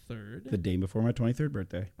 April 3rd. The day before my 23rd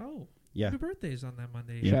birthday. Oh, Yeah. happy birthdays on that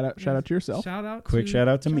Monday. Yeah. Shout out to yourself. Quick shout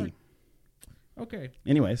out to me. Chuck. Okay,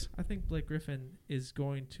 Anyways. I think Blake Griffin is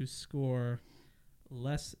going to score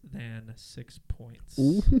less than 6 points.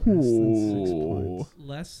 Ooh.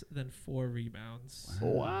 Less than 4 rebounds.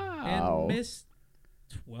 Wow. And miss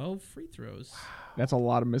 12 free throws. That's a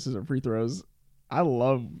lot of misses and free throws. I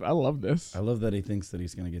love this. I love that he thinks that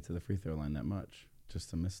he's going to get to the free throw line that much just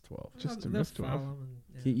to miss 12. Just to They'll miss 12. foul him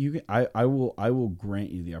and- See, you can, I will grant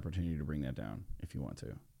you the opportunity to bring that down if you want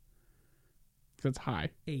to. That's high.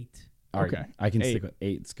 8. All right, Okay. I can 8. stick with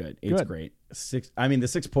 8. It's good. 8's Good. great. 6. I mean, the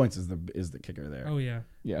 6 points is the kicker there. Oh, yeah.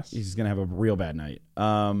 Yes. He's gonna have a real bad night.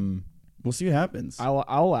 We'll see what happens. I'll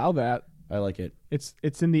allow that. I like it. It's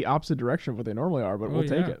in the opposite direction of what they normally are, but Oh, we'll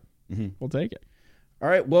take yeah. it. Mm-hmm. We'll take it. All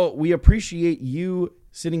right. Well, we appreciate you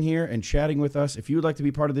sitting here and chatting with us. If you would like to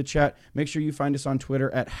be part of the chat, make sure you find us on Twitter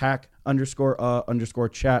at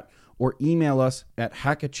hack_chat or email us at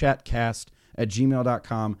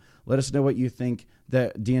hackachatcast@gmail.com. Let us know what you think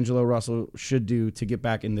that D'Angelo Russell should do to get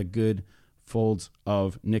back in the good folds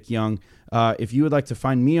of Nick Young. If you would like to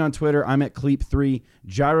find me on Twitter, I'm at Cleep3.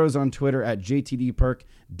 Gyro's on Twitter at JTDPerk.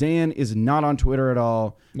 Dan is not on Twitter at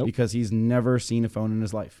all because he's never seen a phone in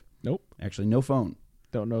his life. Nope. Actually, no phone.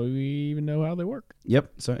 Don't even know how they work.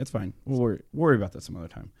 Yep, so it's fine. We'll worry about that some other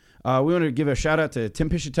time. We want to give a shout out to Tim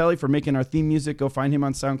Piscitelli for making our theme music. Go find him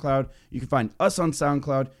on SoundCloud. You can find us on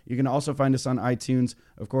SoundCloud. You can also find us on iTunes.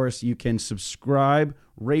 Of course, you can subscribe,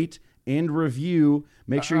 rate, and review.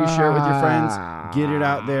 Make sure you share it with your friends. Get it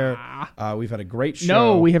out there. We've had a great show.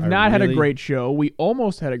 No, we have not had a really- great show. We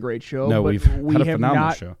almost had a great show. No, but we've had we a have phenomenal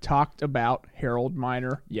not show. talked about Harold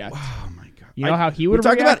Miner yet. Oh, my God. You know how he we would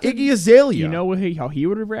have talked about reacted? Iggy Azalea. You know how he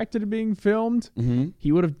would have reacted to being filmed? Mm-hmm.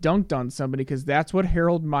 He would have dunked on somebody because that's what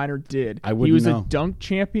Harold Miner did. I wouldn't He was know. a dunk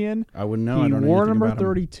champion. I wouldn't know. I He don't know wore anything number about him.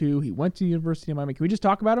 32. He went to the University of Miami. Can we just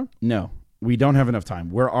talk about him? No, we don't have enough time.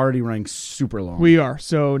 We're already running super long. We are.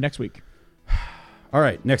 So next week. All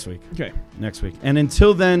right, next week. Okay. Next week. And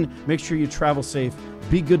until then, make sure you travel safe,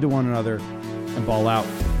 be good to one another, and ball out.